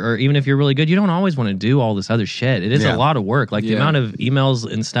write or even if you're really good, you don't always want to do all this other shit. It is Yeah. a lot of work. Like the Yeah. amount of emails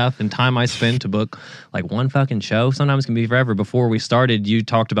and stuff and time I spend to book like one fucking show sometimes can be forever. Before we started, you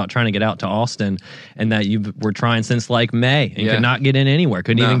talked about trying to get out to Austin and that you were trying since like May and Yeah. could not get in anywhere.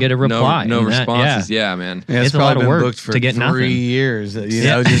 Couldn't even get a reply. No And that- responses. Yeah, man. Yeah, It's a lot probably of been work booked for to get 3 nothing. years. You Yeah.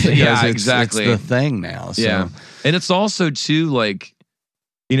 know, just because Yeah, it's exactly. the thing now. So. Yeah. And it's also too like,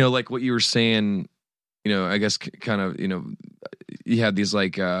 you know, like what you were saying, you know, I guess kind of, you know, you have these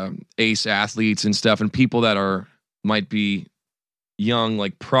like ace athletes and stuff and people that might be young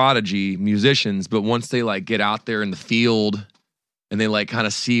like prodigy musicians, but once they like get out there in the field and they like kind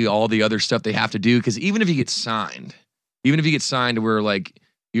of see all the other stuff they have to do, because even if you get signed to where like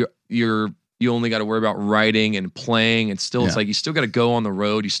you only got to worry about writing and playing, and still it's like you still got to go on the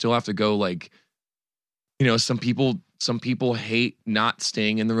road. You still have to go, like, you know, some people hate not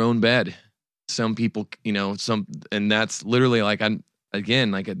staying in their own bed. Some people, you know, and that's literally like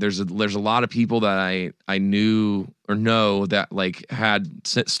there's a lot of people that I knew or know that like had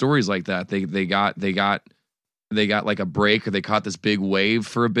stories like that. They got like a break, or they caught this big wave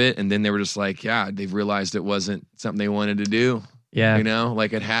for a bit, and then they were just like, yeah, they've realized it wasn't something they wanted to do. Yeah. You know,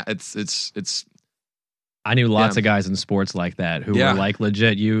 like it's I knew lots of guys in sports like that who were like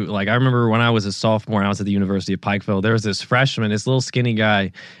legit. I remember when I was a sophomore and I was at the University of Pikeville, there was this freshman, this little skinny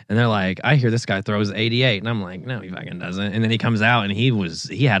guy, and they're like, I hear this guy throws 88. And I'm like, no, he fucking doesn't. And then he comes out and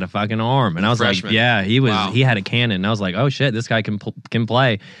he had a fucking arm. And I was freshman. like, yeah, he had a cannon. And I was like, oh shit, this guy can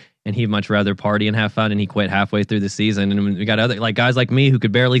play. And he'd much rather party and have fun. And he quit halfway through the season. And we got other like guys like me who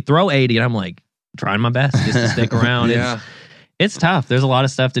could barely throw 80. And I'm like, trying my best just to stick around. It's tough. There's a lot of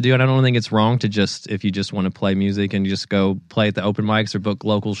stuff to do, and I don't think it's wrong to if you just want to play music and you just go play at the open mics or book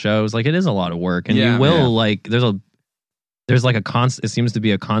local shows. Like, it is a lot of work, and you will like. There's like a constant. It seems to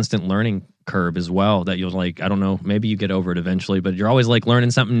be a constant learning curve as well. That you'll like. I don't know. Maybe you get over it eventually, but you're always like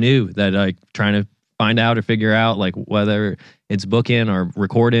learning something new that like trying to find out or figure out. Like whether it's booking or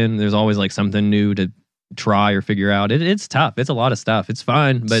recording, there's always like something new to try or figure out. It's tough. It's a lot of stuff. It's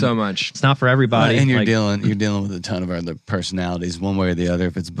fun, but so much. It's not for everybody. And you're dealing with a ton of other personalities, one way or the other.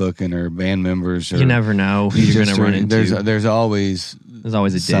 If it's booking or band members, or you never know who you're going to run into. There's always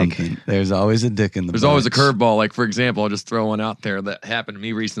a something. dick. There's always a dick in the. There's always a curveball. Like, for example, I'll just throw one out there that happened to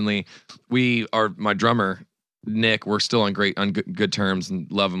me recently. My drummer Nick, we're still on good terms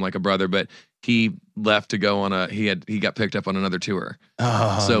and love him like a brother, but he left to go on he got picked up on another tour.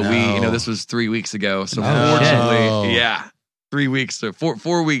 Oh, so no. this was 3 weeks ago. So Oh, fortunately, shit. 3 weeks to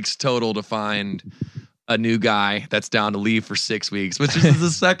 4 weeks total to find a new guy that's down to leave for 6 weeks, which is the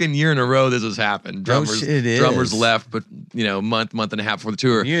second year in a row this has happened. Drummers is. left, but month and a half before the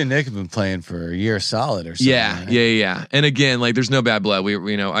tour. You and Nick have been playing for a year solid or something. Yeah, right? yeah. And again, like, there's no bad blood.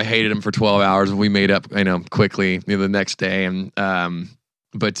 I hated him for 12 hours, and we made up, quickly, the next day. And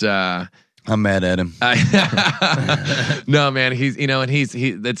I'm mad at him. No, man,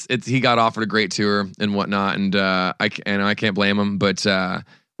 he got offered a great tour and whatnot, and I can't blame him. But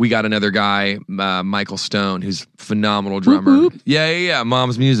we got another guy, Michael Stone, who's a phenomenal drummer. Whoop, whoop. Yeah.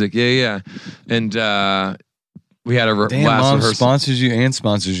 Mom's Music, yeah. And we had a Damn, last Mom rehearsal. sponsors you and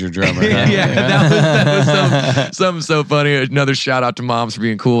sponsors your drummer. Huh? That was something so funny. Another shout out to Moms for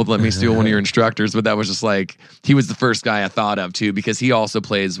being cool to let me steal one of your instructors. But that was just like, he was the first guy I thought of too, because he also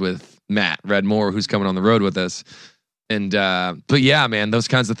plays with Matt Redmore, who's coming on the road with us. And but yeah, man, those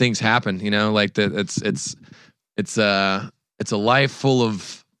kinds of things happen. Like it's a life full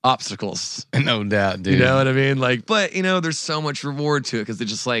of obstacles. No doubt, dude. You know what I mean? Like, but there's so much reward to it, because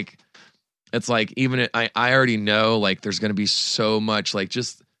it's just like, it's like, even I already know, like, there's going to be so much, like,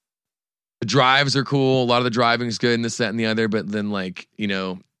 just the drives are cool. A lot of the driving is good and this, that, and the other. But then, like,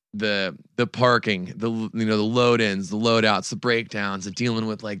 the parking, the load ins, the load outs, the breakdowns, of dealing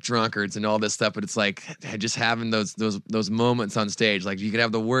with like drunkards and all this stuff. But it's like just having those moments on stage. Like, you could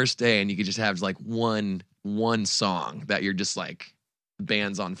have the worst day and you could just have like one song that you're just like, the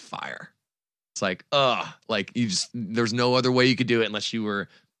band's on fire. It's like, like, there's no other way you could do it unless you were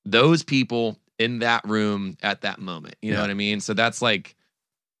those people in that room at that moment. You know what I mean? So that's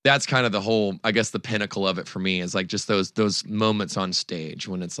kind of the whole, I guess, the pinnacle of it for me, is like just those moments on stage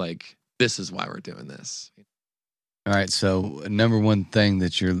when it's like, this is why we're doing this. All right, so number one thing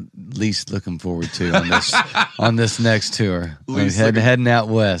that you're least looking forward to on this next tour, heading out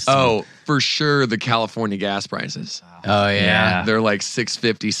west. Oh, for sure, the California gas prices. Oh yeah. They're like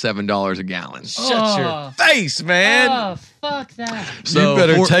 $6.50, $7 a gallon. Shut your face, man. Oh, fuck that. So you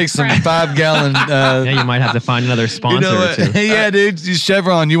better take some 5-gallon. Yeah, you might have to find another sponsor or two. Yeah, dude.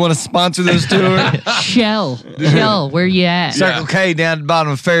 Chevron, you want to sponsor this tour? Shell, where you at? Circle K down at the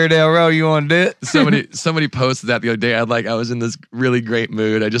bottom of Fairdale Road. You want to do it? Somebody posted that the other day. I was in this really great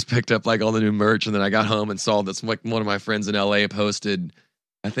mood. I just picked up like all the new merch, and then I got home and saw this. Like, one of my friends in LA posted,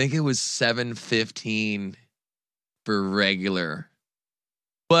 I think it was $7.15 for regular,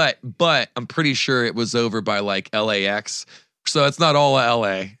 but I'm pretty sure it was over by like LAX. So it's not all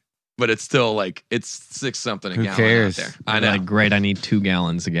LA, but it's still like, it's $6 something a Who gallon cares? out there. I know. Like, great, I need 2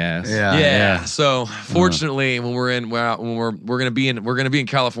 gallons of gas. Yeah. So fortunately, when we're gonna be in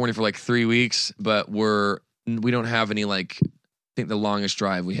California for like 3 weeks, but we don't have any, like, I think the longest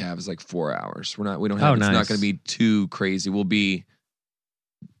drive we have is like 4 hours. We don't have. It's not nice. going to be too crazy. We'll be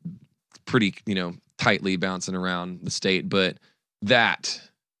pretty, tightly bouncing around the state. But that's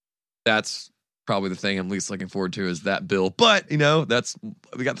probably the thing I'm least looking forward to is that bill. But, we got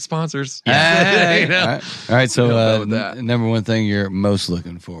the sponsors. Hey, all right. So, With that. number one thing you're most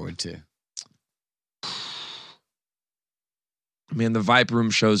looking forward to. Man, the Viper Room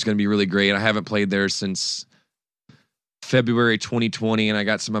show is going to be really great. I haven't played there since February 2020, and I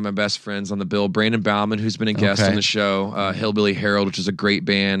got some of my best friends on the bill. Brandon Bauman, who's been a guest on the show, Hillbilly Harold, which is a great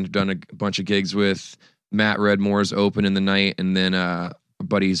band, done a bunch of gigs with. Matt Redmore's open in the night, and then a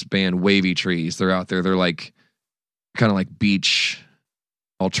buddy's band, Wavy Trees. They're out there. They're like kind of like beach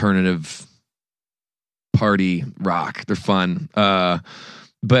alternative party rock. They're fun.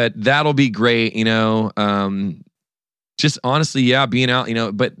 But that'll be great, just honestly, being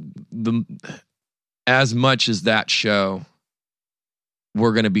out, but as much as that show,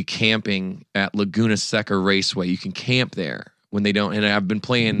 we're going to be camping at Laguna Seca Raceway. You can camp there when they don't. And I've been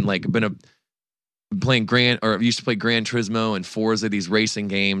playing playing I used to play Gran Turismo and Forza, these racing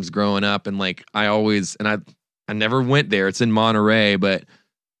games growing up. And I never went there. It's in Monterey, but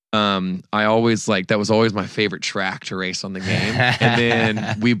I always that was always my favorite track to race on the game. And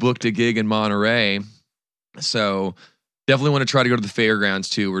then we booked a gig in Monterey. So definitely want to try to go to the fairgrounds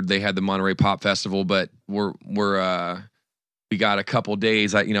too, where they had the Monterey Pop Festival, but we got a couple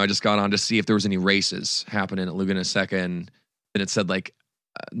days. I just got on to see if there was any races happening at Laguna Seca, and then it said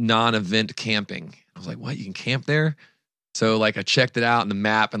non-event camping. I was like, what? You can camp there? So I checked it out in the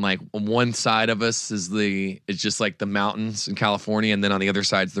map, and on one side of us it's just the mountains in California, and then on the other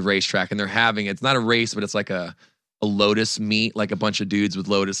side's the racetrack. And it's not a race, but it's a Lotus meet, a bunch of dudes with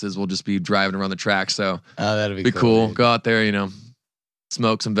Lotuses will just be driving around the track. So that'd be cool. Dude. Go out there,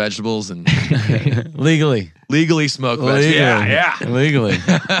 smoke some vegetables and legally smoke vegetables. Yeah. Legally.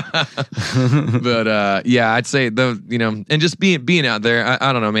 But I'd say and just being out there.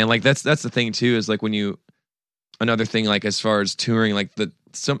 I don't know, man. That's the thing too, is when another thing, as far as touring,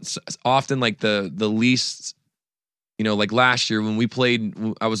 often the least, last year when we played,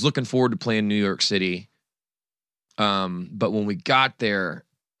 I was looking forward to playing New York City. But when we got there,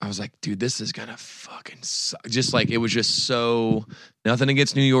 I was like, dude, this is gonna fucking suck. Just it was just so, nothing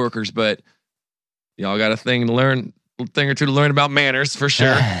against New Yorkers, but y'all got a thing or two to learn about manners for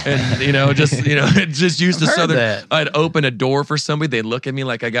sure. And just used to Southern. That. I'd open a door for somebody, they'd look at me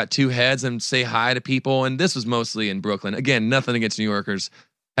like I got two heads and say hi to people. And this was mostly in Brooklyn. Again, nothing against New Yorkers.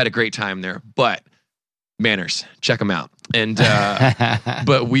 Had a great time there, but manners, check them out. And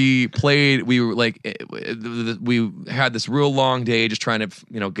but we played, we were we had this real long day just trying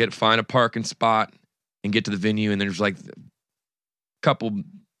to find a parking spot and get to the venue, and there's a couple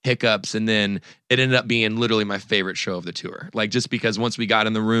hiccups, and then it ended up being literally my favorite show of the tour. Just because once we got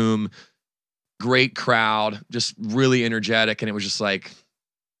in the room, great crowd, just really energetic, and it was just it's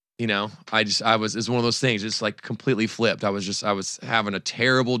one of those things, just completely flipped. I was having a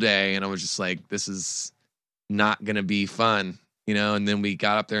terrible day, and I was just this is not gonna be fun, and then we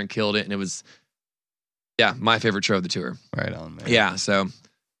got up there and killed it, and it was my favorite show of the tour. Right on, man. Yeah, so you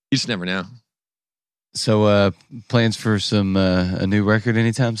just never know. So plans for some a new record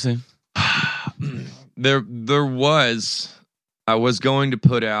anytime soon? There was, I was going to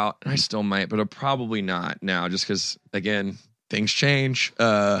put out, and I still might, but I'll probably not now, just because again things change.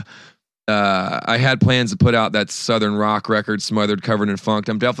 I had plans to put out that Southern rock record, Smothered, Covered in Funk.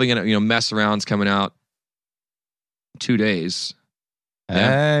 I'm definitely gonna Mess Around's coming out 2 days.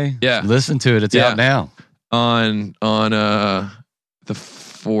 Hey, yeah, listen to it. It's out now on the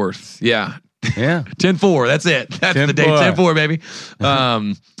 4th. Yeah. 10-4. That's it. That's 10-4. The date. 10-4, baby.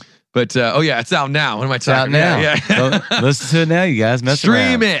 But it's out now. What am I talking about? Now. Yeah. Listen to it now, you guys.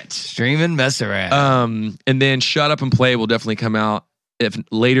 Stream it. Stream and mess around. And then Shut Up and Play will definitely come out if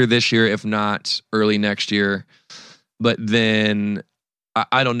later this year, if not early next year. But then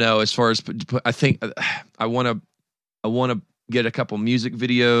I don't know. As far as I think I want to get a couple music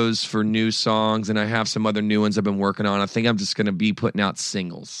videos for new songs, and I have some other new ones I've been working on. I think I'm just going to be putting out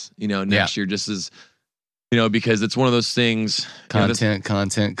singles, next year, just as, because it's one of those things.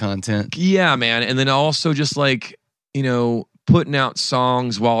 Content. Yeah, man. And then also just putting out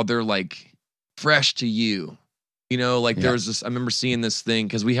songs while they're fresh to you. There was this, I remember seeing this thing,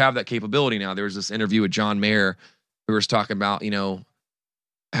 because we have that capability now. There was this interview with John Mayer who was talking about,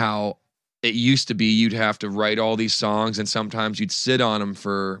 how it used to be you'd have to write all these songs, and sometimes you'd sit on them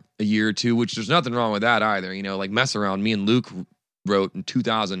for a year or two, which there's nothing wrong with that either. Mess Around, me and Luke wrote in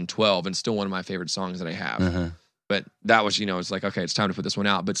 2012, and still one of my favorite songs that I have. Uh-huh. But that was, it's okay, it's time to put this one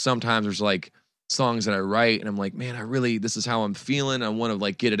out. But sometimes there's songs that I write, and I'm like, man, this is how I'm feeling. I want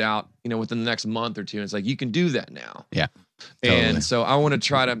to get it out, within the next month or two. And it's you can do that now. Yeah. Totally. And so I want to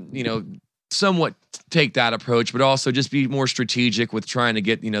try to, you know, somewhat take that approach, but also just be more strategic with trying to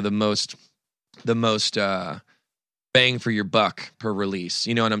get, you know, the most bang for your buck per release.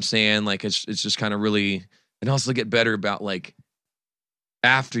 You know what I'm saying? Like it's just kind of really, and also get better about like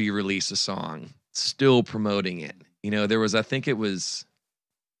after you release a song, still promoting it. You know, there was, I think it was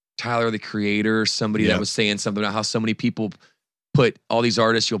Tyler, the Creator, somebody that was saying something about how so many people put, all these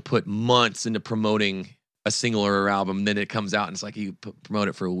artists, you'll put months into promoting a single or an album, then it comes out and it's like you promote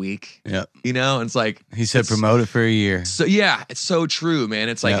it for a week. Yep. You know, and it's like He said promote it for a year. so yeah, it's so true, man.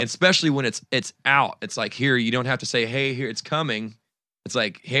 It's like, Yep. especially when it's out. It's like here, you don't have to say, hey, here it's coming. It's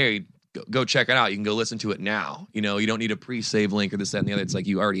like, hey, go check it out. You can go listen to it now. You know, you don't need a pre-save link or this, that, and the other. It's like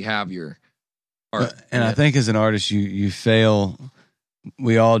you already have your art. And I think as an artist, you fail.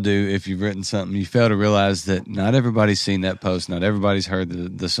 We all do. If you've written something, you fail to realize that not everybody's seen that post. Not everybody's heard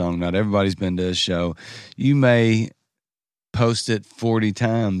the song. Not everybody's been to a show. You may post it 40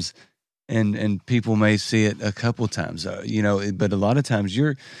 times, and people may see it a couple times. You know, but a lot of times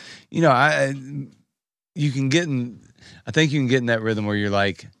you can get in. I think you can get in that rhythm where you're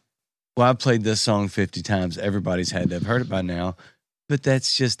like, well, I've played this song 50 times. Everybody's had to have heard it by now. But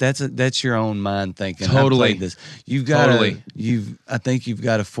that's your own mind thinking. Totally. I played this. You've got Totally. I think you've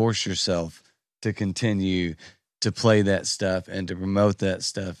got to force yourself to continue to play that stuff and to promote that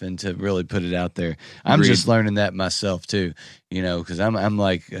stuff and to really put it out there. I'm Agreed. just learning that myself too, you know, because I'm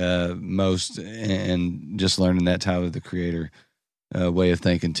like most, and just learning that Tyler, the Creator way of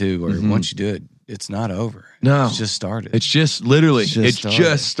thinking too. Where once you do it, it's not over. No. It's just started. It's just literally, It's it's just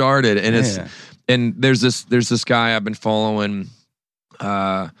just started. And Yeah. and there's this guy I've been following.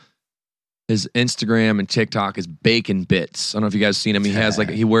 His Instagram and TikTok is Bacon Bits. I don't know if you guys seen him. He has like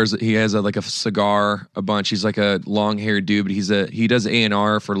he has like a cigar a bunch. He's like a long haired dude, but he does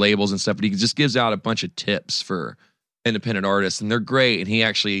A&R for labels and stuff. But he just gives out a bunch of tips for independent artists, and they're great. And he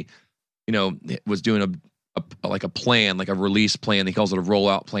actually, you know, was doing a plan, like a release plan. He calls it a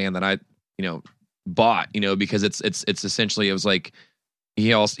rollout plan that I, you know, bought. You know, because it's essentially, it was like.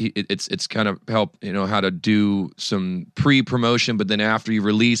 It's kind of help, you know, how to do some pre-promotion, but then after you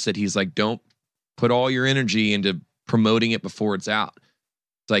release it, he's like, don't put all your energy into promoting it before it's out.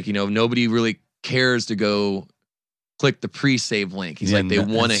 It's like, you know, nobody really cares to go click the pre-save link. He's like, they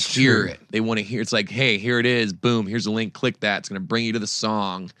want to hear it. They want to hear. It's like, hey, here it is. Boom. Here's the link. Click that. It's going to bring you to the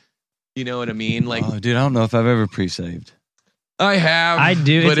song. You know what I mean? Like, oh, dude, I don't know if I've ever pre-saved. I have. I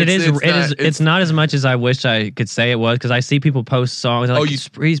do. but It's not as much as I wish I could say it was, because I see people post songs. Like,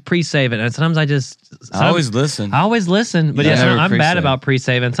 he's pre-saving, and sometimes I always listen. I always listen, but Yeah, yeah, never I'm bad pre-save. about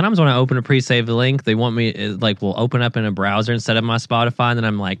pre-saving. Sometimes when I open a pre-save link, they want me will open up in a browser instead of my Spotify, and then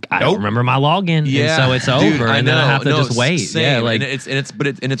I'm like, I don't remember my login, Yeah, and so it's dude, over, and then I have to just wait. Same. Yeah, like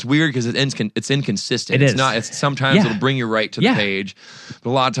and it's weird because it's inconsistent. It It's is. not. It's sometimes Yeah. it'll bring you right to the Yeah. page,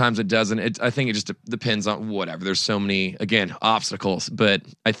 but a lot of times it doesn't. I think it just depends on whatever. There's so many obstacles, but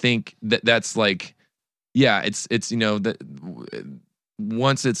I think that's like, yeah, it's you know that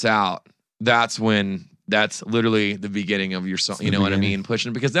once it's out, that's literally the beginning of your song. You know what I mean?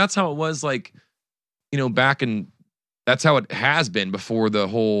 Pushing, because that's how it was, like, you know, back in. That's how it has been before the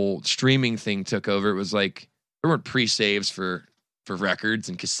whole streaming thing took over. It was like there weren't pre-saves for records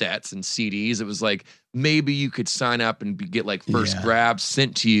and cassettes and CDs. It was like maybe you could sign up and get like first grabs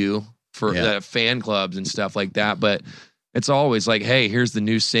sent to you for fan clubs and stuff like that. But it's always like, hey, here's the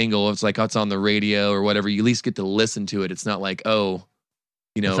new single. It's like, oh, it's on the radio or whatever. You at least get to listen to it. It's not like, oh,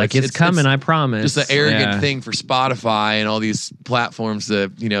 you know, it's coming. I promise. Just an arrogant thing for Spotify and all these platforms to,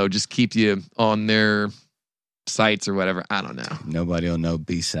 you know, just keep you on their sites or whatever. I don't know. Nobody will know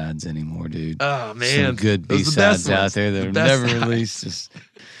B-sides anymore, dude. Oh man, some good Those are the best B-sides out ones. there that The are best never sides. released. Just...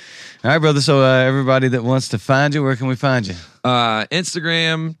 All right, brother. So everybody that wants to find you, where can we find you?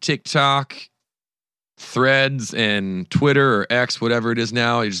 Instagram, TikTok, Threads, and Twitter or X, whatever it is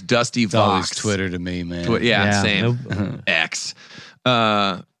now. It's Dusty It's always Vox. Twitter to me, man. Same. Nope. X.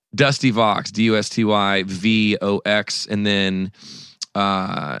 Dusty Vox, DUSTYVOX, and then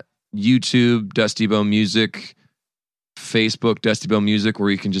YouTube, Dusty Bo Music, Facebook, Dusty Bo Music, where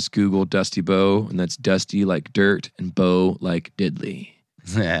you can just Google Dusty Bo, and that's Dusty like dirt and Bo like diddly.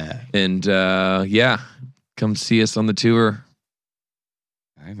 Yeah. And come see us on the tour.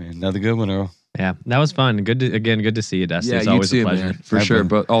 All right, man. Another good one, Earl. Yeah, that was fun. Good to see you, Dusty. Yeah, It's you always too, a pleasure. man. For All right, sure.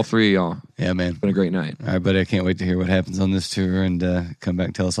 brother. But all three of y'all. Yeah, man. It's been a great night. All right, buddy. I can't wait to hear what happens on this tour and come back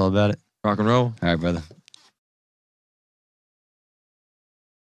and tell us all about it. Rock and roll. All right, brother.